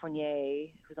Gilles Fournier,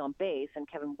 who's on bass, and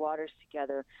Kevin Waters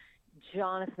together,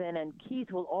 Jonathan and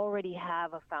Keith will already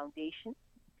have a foundation.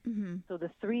 Mm-hmm. So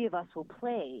the three of us will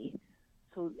play.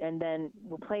 And then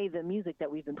we'll play the music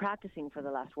that we've been practicing for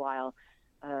the last while.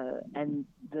 And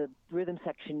the rhythm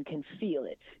section can feel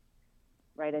it,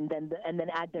 right? And then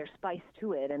add their spice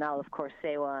to it. And I'll of course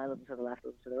say, well, I listen to the left,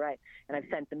 listen to the right. And I've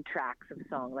sent them tracks of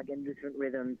songs like in different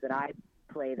rhythms that I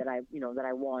play that I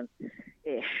want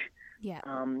ish. Yeah.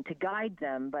 To guide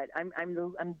them. But I'm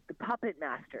the puppet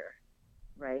master,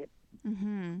 right?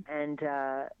 Mm-hmm. And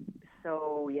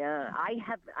so yeah, I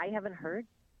haven't heard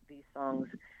these songs.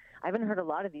 I haven't heard a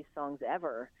lot of these songs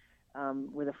ever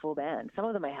with a full band. Some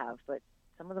of them I have, but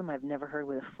some of them I've never heard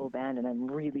with a full band, and I'm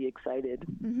really excited.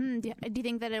 Mm-hmm. Do you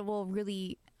think that it will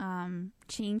really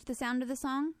change the sound of the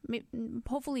song?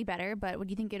 Hopefully better, but do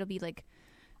you think it'll be like,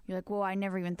 you're like, well, I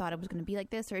never even thought it was going to be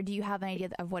like this, or do you have an idea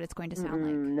of what it's going to sound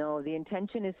like? No, the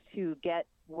intention is to get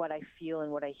what I feel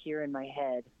and what I hear in my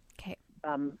head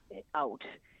out.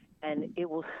 And it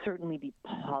will certainly be,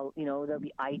 there'll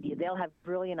be ideas. They'll have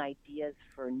brilliant ideas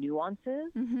for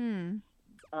nuances. Mm-hmm.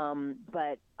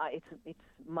 But it's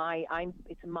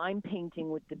mime painting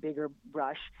with the bigger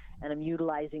brush, and I'm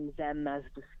utilizing them as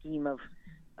the scheme of,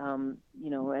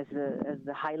 as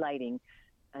the highlighting,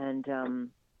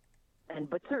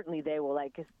 but certainly they will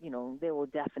they will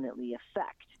definitely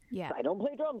affect. Yeah. So I don't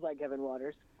play drums like Kevin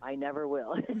Waters. I never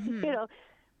will. Mm-hmm.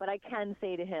 But I can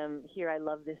say to him, here, I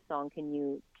love this song. Can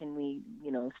we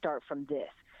start from this?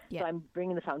 Yeah. So I'm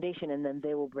bringing the foundation, and then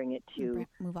they will bring it to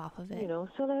move off of it. So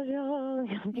they'll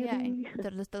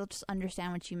just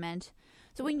understand what you meant.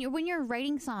 So when you're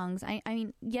writing songs, I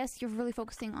mean, yes, you're really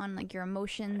focusing on like your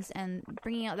emotions and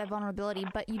bringing out that vulnerability,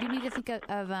 but you do need to think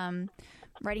of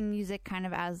writing music kind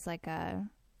of as like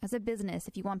as a business.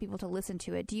 If you want people to listen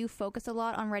to it, do you focus a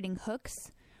lot on writing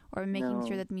hooks or making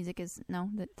sure that the music is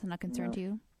that's not a concern to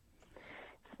you?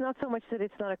 It's not so much that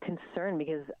it's not a concern,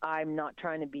 because I'm not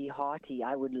trying to be haughty.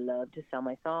 I would love to sell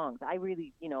my songs. I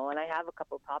really, and I have a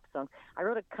couple of pop songs. I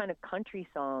wrote a kind of country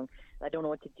song I don't know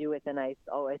what to do with, and I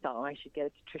thought I should get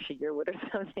it to Trisha Yearwood or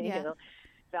something, If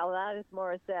Alanis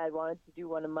Morissette wanted to do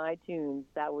one of my tunes,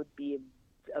 that would be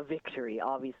a victory,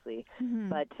 obviously. Mm-hmm.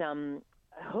 But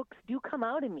hooks do come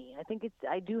out of me. I think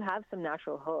I do have some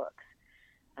natural hooks.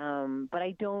 But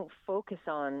I don't focus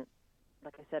on,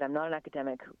 like I said, I'm not an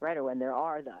academic writer, when there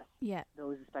are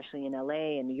those, especially in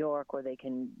LA and New York, where they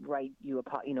can write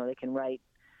they can write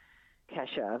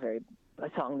Kesha, a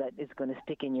song that is going to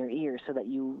stick in your ear so that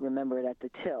you remember it at the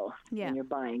till when you're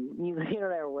buying music,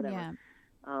 or whatever.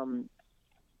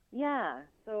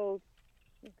 So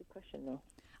that's a good question, though.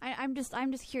 I'm just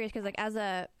curious, because like as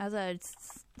a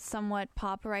somewhat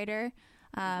pop writer,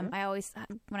 I always,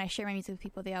 when I share my music with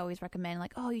people, they always recommend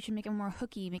like, oh, you should make it more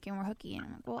hooky. And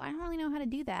I'm like, well, I don't really know how to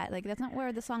do that. Like, that's not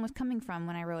where the song was coming from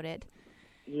when I wrote it.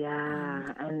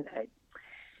 Yeah, and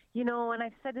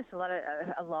I've said this a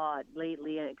lot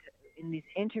lately in these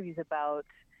interviews about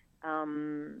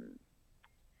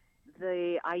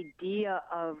the idea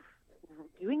of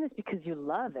doing this because you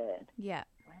love it. Yeah.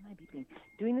 Why am I beeping?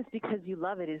 Doing this because you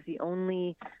love it is the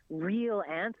only real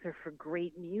answer for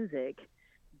great music.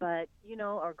 But,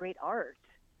 or great art.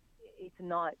 It's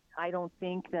not, I don't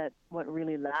think that what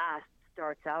really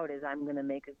starts out is I'm going to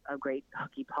make a great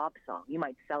hooky pop song. You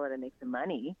might sell it and make some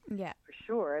money. Yeah. For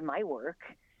sure. It might work,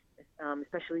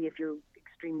 especially if you're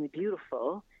extremely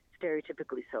beautiful,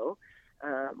 stereotypically so.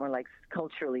 more like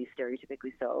culturally,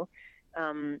 stereotypically so.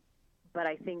 But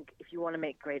I think if you want to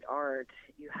make great art,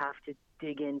 you have to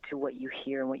dig into what you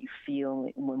hear and what you feel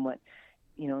and what,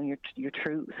 your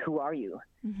truth. Who are you?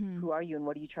 Mm-hmm. Who are you and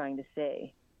what are you trying to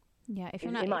say? Yeah, if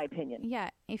you're not, in my opinion. Yeah,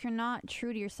 if you're not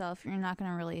true to yourself, you're not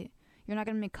going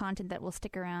to make content that will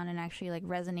stick around and actually like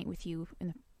resonate with you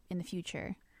in the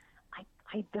future.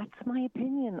 That's my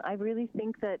opinion. I really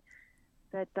think that's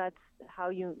how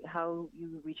you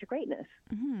reach your greatness.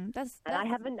 Mm-hmm.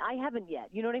 And I haven't yet.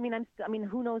 You know what I mean? I mean,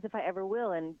 who knows if I ever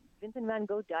will? And Vincent van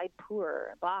Gogh died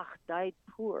poor. Bach died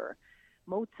poor.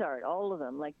 Mozart, all of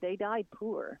them, like they died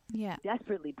poor. Yeah,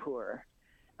 desperately poor.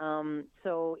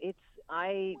 So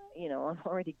I'm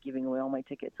already giving away all my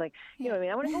tickets. Like, you know what I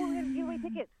mean? I want to go give away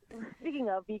tickets. Speaking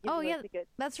of, tickets.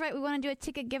 That's right. We want to do a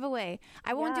ticket giveaway.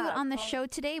 I won't do it on the show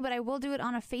today, but I will do it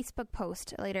on a Facebook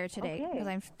post later today because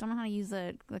I don't know how to use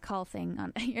the call thing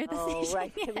on here at the station.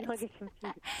 Right. We don't get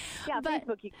confused. Yeah, but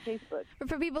Facebook.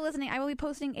 For people listening, I will be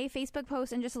posting a Facebook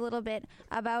post in just a little bit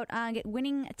about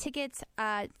winning tickets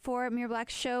for Mira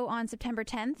Black's show on September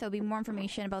 10th. There'll be more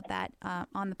information about that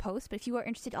on the post. But if you are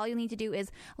interested, all you'll need to do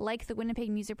is like the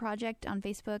Winnipeg Music Project on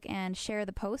Facebook and share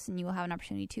the post, and you will have an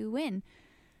opportunity to win.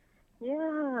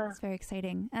 Yeah, it's very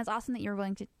exciting, and it's awesome that you're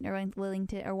willing to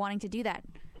or wanting to do that.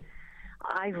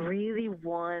 I really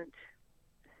want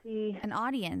an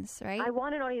audience, right? I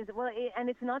want an audience. Well, and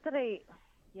it's not that it's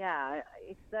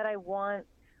that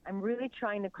I'm really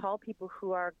trying to call people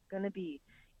who are going to be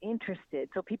interested.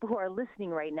 So people who are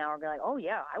listening right now are going like, oh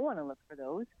yeah, I want to look for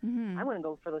those. Mm-hmm. I want to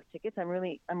go for those tickets. I'm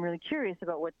really curious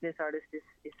about what this artist is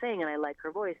saying, and I like her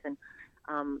voice. And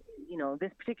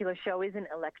this particular show isn't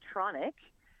electronic.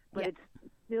 But it's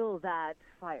still that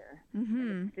fire.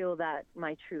 Mm-hmm. It's still that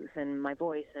my truth and my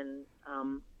voice, and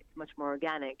it's much more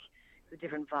organic. It's a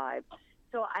different vibe.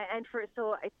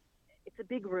 It's a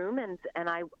big room, and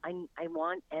I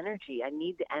want energy. I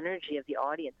need the energy of the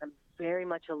audience. I'm very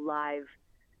much a live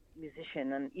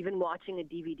musician, and even watching a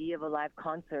DVD of a live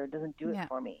concert doesn't do it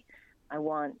for me. I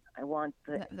want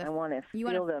to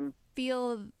feel them.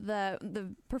 Feel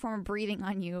the performer breathing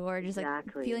on you, or just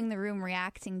like feeling the room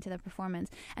reacting to the performance.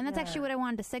 And that's actually what I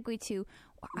wanted to segue to,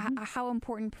 how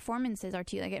important performances are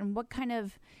to you. Like, and what kind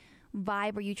of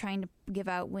vibe are you trying to give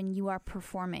out when you are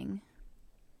performing?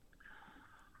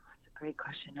 That's a great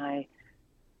question.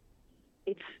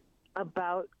 It's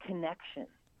about connection.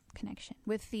 Connection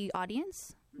with the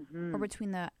audience, or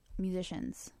between the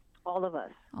musicians? All of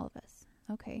us.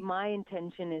 Okay. My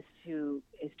intention is to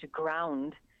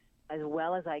ground as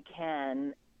well as I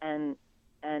can and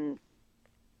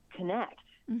connect.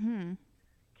 Mm-hmm.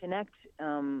 Connect,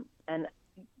 and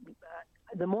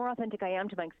the more authentic I am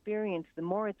to my experience, the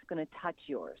more it's going to touch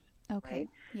yours. Okay. Right?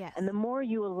 Yes. And the more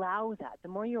you allow that, the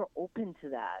more you're open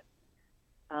to that,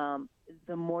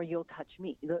 the more you'll touch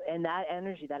me. And that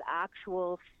energy, that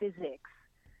actual physics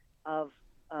of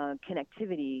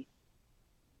connectivity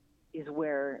is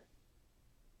where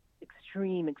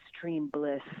extreme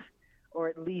bliss, or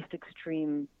at least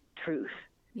extreme truth.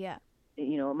 Yeah.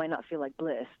 It might not feel like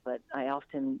bliss, but I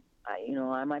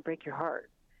might break your heart.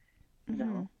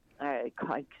 Mm-hmm. I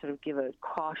sort of give a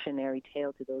cautionary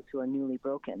tale to those who are newly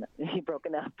broken up.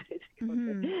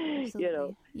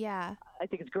 Absolutely. Yeah. I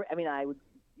think it's great. I mean, I would,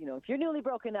 if you're newly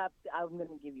broken up, I'm going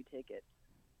to give you tickets,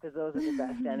 because those are the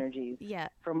best energies. Yeah.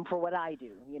 For what I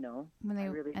do, when they I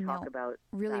really talk about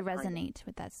really resonate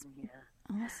with that. Yeah.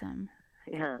 Awesome.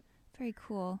 Yeah. Very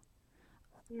cool.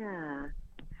 Yeah.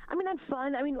 I mean, I'm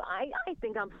fun. I mean, I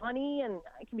think I'm funny and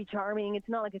I can be charming. It's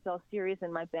not like it's all serious,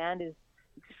 and my band is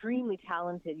extremely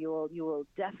talented. You will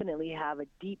definitely have a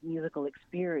deep musical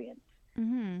experience.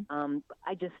 Mm-hmm.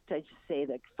 I just say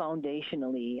that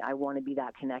foundationally, I want to be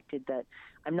that connected, that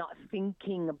I'm not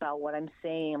thinking about what I'm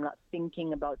saying. I'm not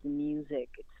thinking about the music.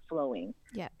 It's flowing.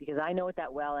 Yeah. Because I know it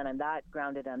that well, and I'm that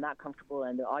grounded, I'm that comfortable,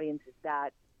 and the audience is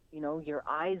that, your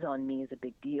eyes on me is a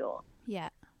big deal. Yeah.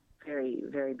 Very,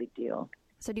 very big deal.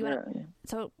 So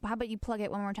So how about you plug it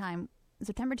one more time?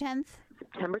 September 10th?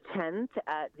 September 10th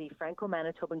at the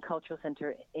Franco-Manitoban Cultural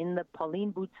Center in the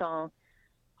Pauline Boutson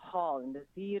Hall, in the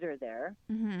theater there.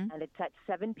 Mm-hmm. And it's at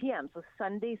 7 p.m., so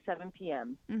Sunday, 7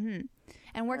 p.m. Mm-hmm.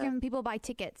 And where can people buy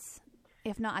tickets,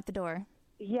 if not at the door?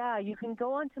 Yeah, you can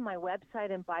go onto my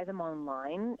website and buy them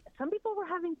online. Some people were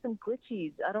having some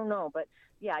glitches. I don't know, but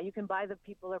yeah, you can buy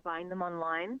people are buying them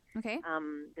online. Okay.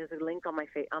 There's a link on my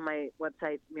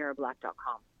website,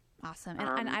 mirablack.com. Awesome.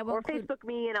 And I will Facebook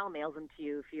me, and I'll mail them to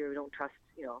you if you don't trust,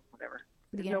 whatever.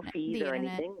 There's no fees or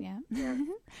anything. Yeah.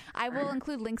 I will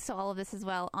include links to all of this as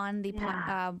well on the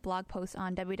blog post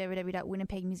on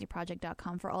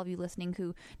www.winnipegmusicproject.com for all of you listening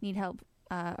who need help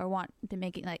or want to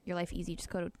make it like your life easy, just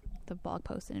go to the blog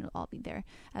post and it'll all be there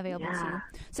available to you.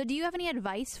 So do you have any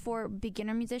advice for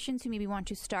beginner musicians who maybe want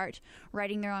to start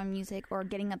writing their own music or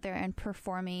getting up there and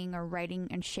performing or writing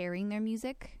and sharing their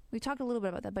music? We talked a little bit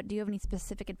about that, but do you have any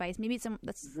specific advice? Maybe it's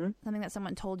something that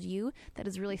someone told you that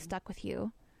has really stuck with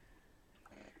you.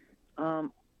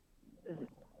 Well,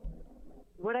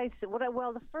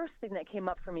 the first thing that came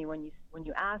up for me when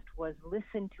you asked was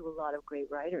listen to a lot of great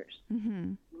writers.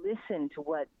 Mm-hmm. Listen to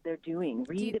what they're doing.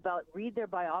 Read their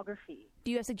biography.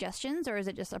 Do you have suggestions, or is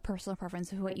it just a personal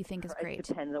preference of what you think is great? It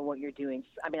depends on what you're doing.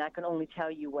 I mean, I can only tell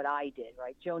you what I did,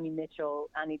 right? Joni Mitchell,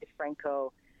 Ani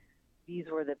DiFranco, these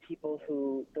were the people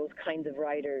those kinds of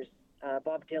writers,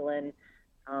 Bob Dylan,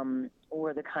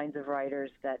 were the kinds of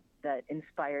writers that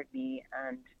inspired me.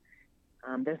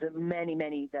 And there's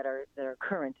many that are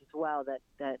current as well.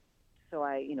 So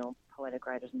I, poetic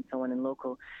writers and so on, and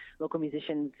local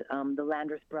musicians. The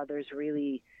Landreth brothers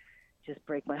really just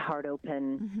break my heart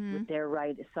open with their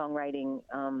songwriting.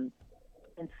 And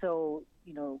so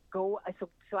So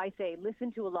I say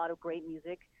listen to a lot of great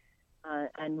music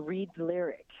and read the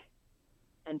lyric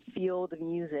and feel the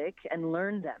music and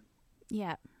learn them.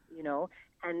 Yeah.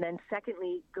 And then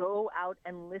secondly, go out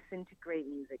and listen to great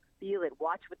music, feel it,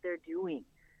 watch what they're doing,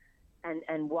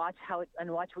 and watch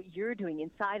watch what you're doing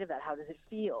inside of that. How does it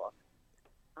feel?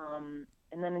 And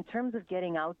then in terms of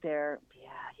getting out there,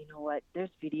 you know what?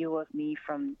 There's video of me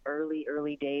from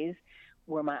early days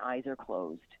where my eyes are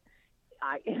closed.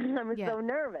 I'm so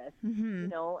nervous,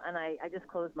 and I just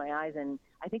closed my eyes. And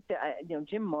I think that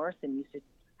Jim Morrison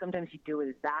sometimes he'd do it with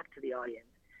his back to the audience.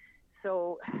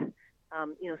 So.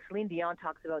 Celine Dion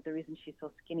talks about the reason she's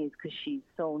so skinny is because she's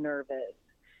so nervous.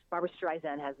 Barbra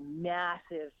Streisand has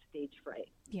massive stage fright.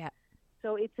 Yeah.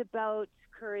 So it's about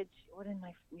courage.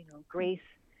 Grace.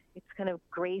 It's kind of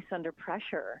grace under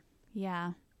pressure.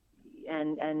 Yeah.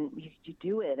 And you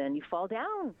do it and you fall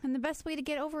down. And the best way to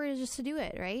get over it is just to do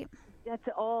it, right? That's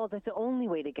the only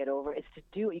way to get over it is to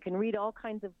do it. You can read all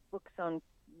kinds of books on,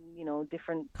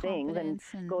 different things and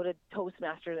go to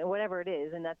Toastmasters and whatever it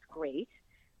is, and that's great.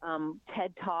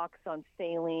 TED Talks on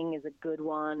failing is a good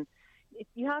one.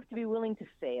 You have to be willing to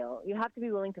fail. You have to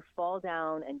be willing to fall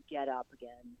down and get up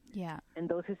again. Yeah. And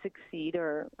those who succeed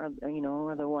are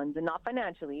the ones, and not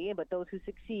financially, but those who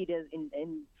succeed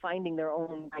in finding their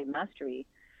own great mastery.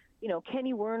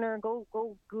 Kenny Werner, go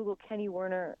Google Kenny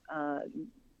Werner.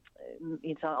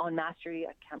 It's on Mastery.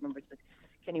 I can't remember. It's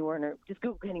Kenny Werner. Just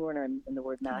Google Kenny Werner and the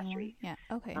word mastery. Yeah.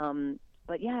 Okay.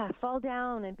 But fall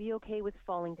down and be okay with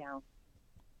falling down.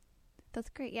 That's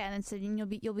great. Yeah, and so you'll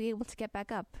be able to get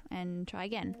back up and try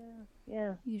again.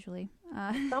 Yeah. Usually.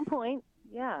 At some point.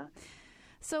 Yeah.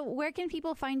 So where can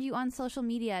people find you on social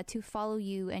media to follow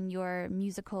you and your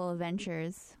musical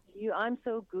ventures? I'm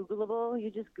so Googleable.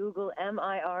 You just Google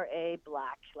Mira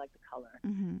Black, like the color.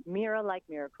 Mira like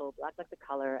miracle, black like the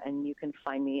color, and you can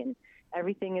find me. And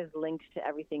everything is linked to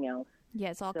everything else.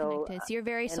 Yeah, it's all connected. So you're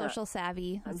very social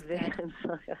savvy. I'm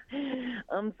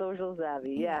social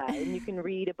savvy. Yeah, and you can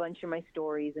read a bunch of my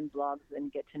stories and blogs and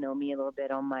get to know me a little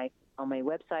bit on my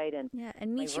website and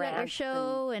meet you at your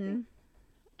show and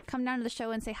come down to the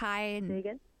show and say hi. And say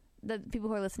again? The people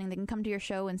who are listening, they can come to your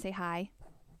show and say hi.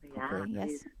 Yeah.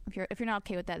 Yes. If you're not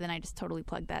okay with that, then I just totally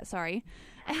plugged that. Sorry.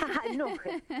 No,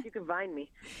 you can find me.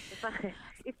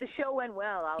 If the show went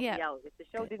well, I'll be out. If the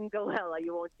show didn't go well,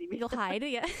 you won't see me. You'll hide,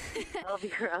 yeah. I'll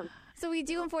be around. So we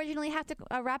do unfortunately have to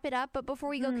wrap it up. But before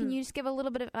we go, can you just give a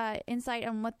little bit of insight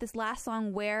on what this last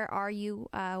song, Where Are You,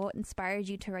 what inspired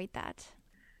you to write that?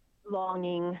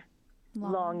 Longing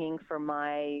for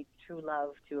my true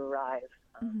love to arrive,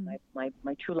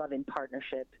 my true love in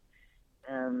partnership.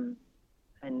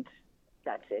 And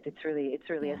that's it. It's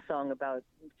really a song about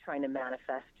trying to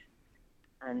manifest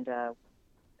and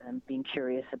being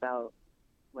curious about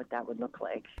what that would look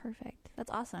like. Perfect.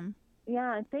 That's awesome.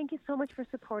 Yeah, and thank you so much for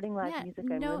supporting live music.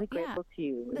 I'm really grateful to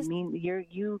you.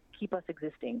 You keep us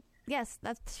existing. Yes,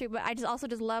 that's true. But I also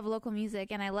love local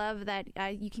music, and I love that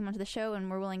you came onto the show and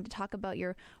were willing to talk about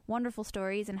your wonderful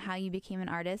stories and how you became an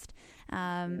artist.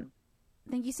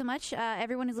 Thank you so much,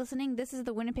 everyone who's listening. This is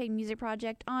the Winnipeg Music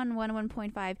Project on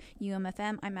 101.5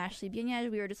 UMFM. I'm Ashley Bienage.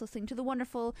 We were just listening to the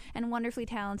wonderful and wonderfully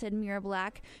talented Mira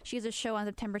Black. She has a show on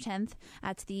September 10th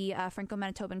at the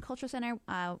Franco-Manitoban Cultural Center.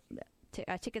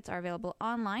 Tickets are available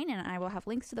online, and I will have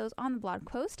links to those on the blog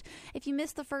post. If you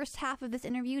missed the first half of this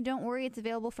interview, don't worry. It's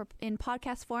available in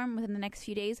podcast form within the next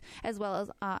few days, as well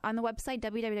as on the website,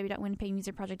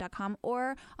 www.winnipegmusicproject.com,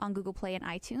 or on Google Play and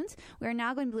iTunes. We are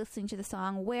now going to be listening to the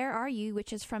song Where Are You,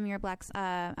 which is from Mira Black's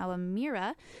album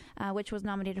Mira, which was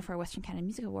nominated for a Western Canada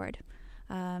Music Award.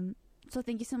 So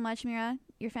thank you so much, Mira.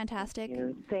 You're fantastic.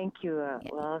 Thank you.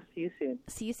 Well, I'll see you soon.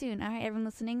 See you soon. All right, everyone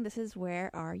listening, this is Where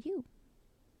Are You?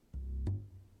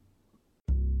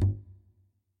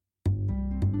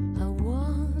 I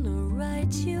wanna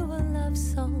write you a love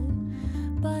song,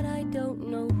 but I don't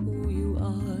know who you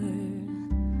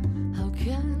are. How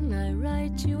can I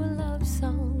write you a love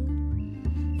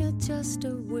song? You're just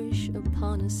a wish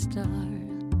upon a star.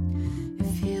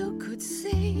 If you could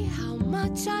see how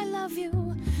much I love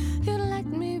you, you'd let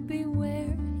me be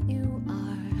where you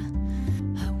are.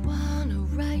 I wanna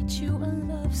write you a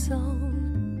love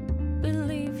song.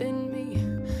 Believe in me,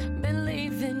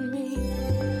 believe in me.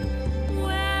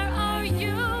 Where are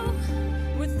you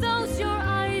with those your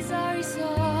eyes I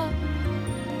saw?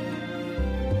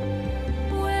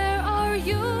 Where are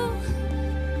you?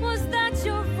 Was that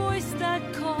your voice that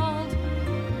called?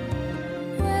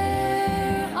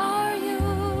 Where are you?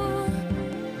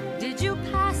 Did you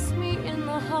pass me in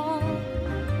the hall?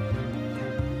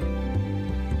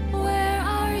 Where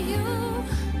are you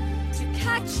to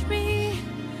catch me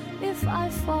if I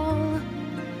fall?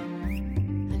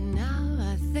 And now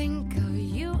I think of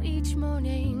you each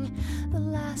morning, the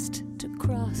last to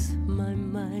cross my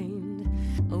mind.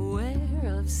 Aware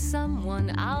of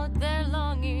someone out there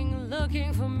longing,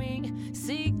 looking for me,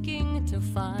 seeking to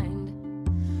find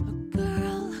a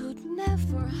girl who'd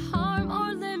never harm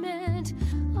or limit,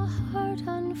 a heart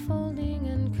unfolding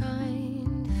and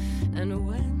kind. And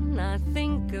when I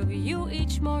think of you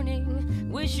each morning,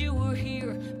 wish you were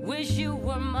here, wish you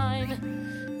were mine.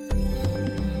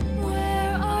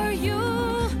 Where are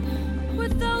you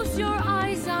with those your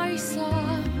eyes I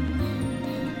saw?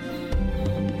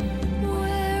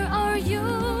 Where are you?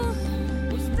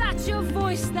 Was that your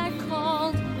voice that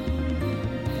called?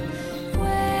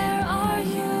 Where are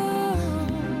you?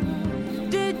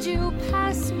 Did you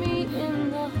pass me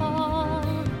in the hall?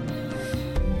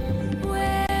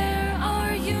 Where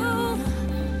are you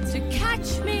to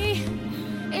catch me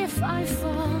if I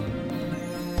fall?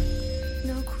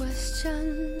 No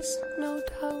questions, no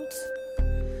doubts,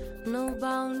 no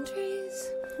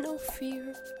boundaries, no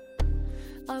fear.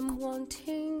 I'm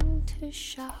wanting to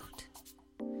shout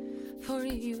for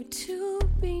you to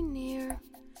be near.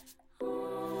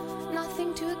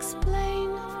 Nothing to explain,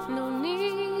 no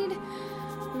need,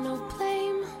 no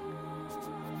blame.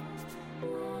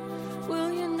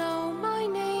 Will you know my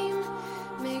name?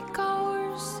 Make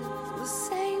ours the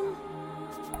same.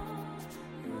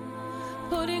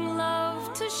 Putting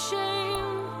love to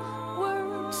shame,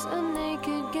 words a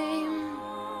naked game.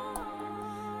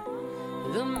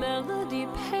 The melody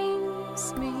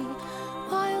pains me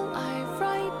while I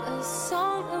write a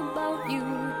song about you.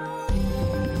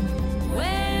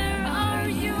 Where are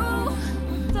you?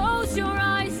 Those your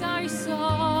eyes I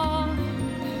saw.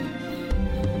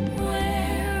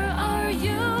 Where are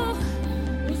you?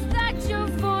 Was that your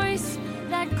voice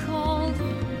that called?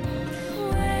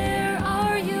 Where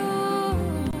are you?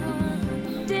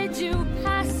 Did you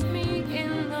pass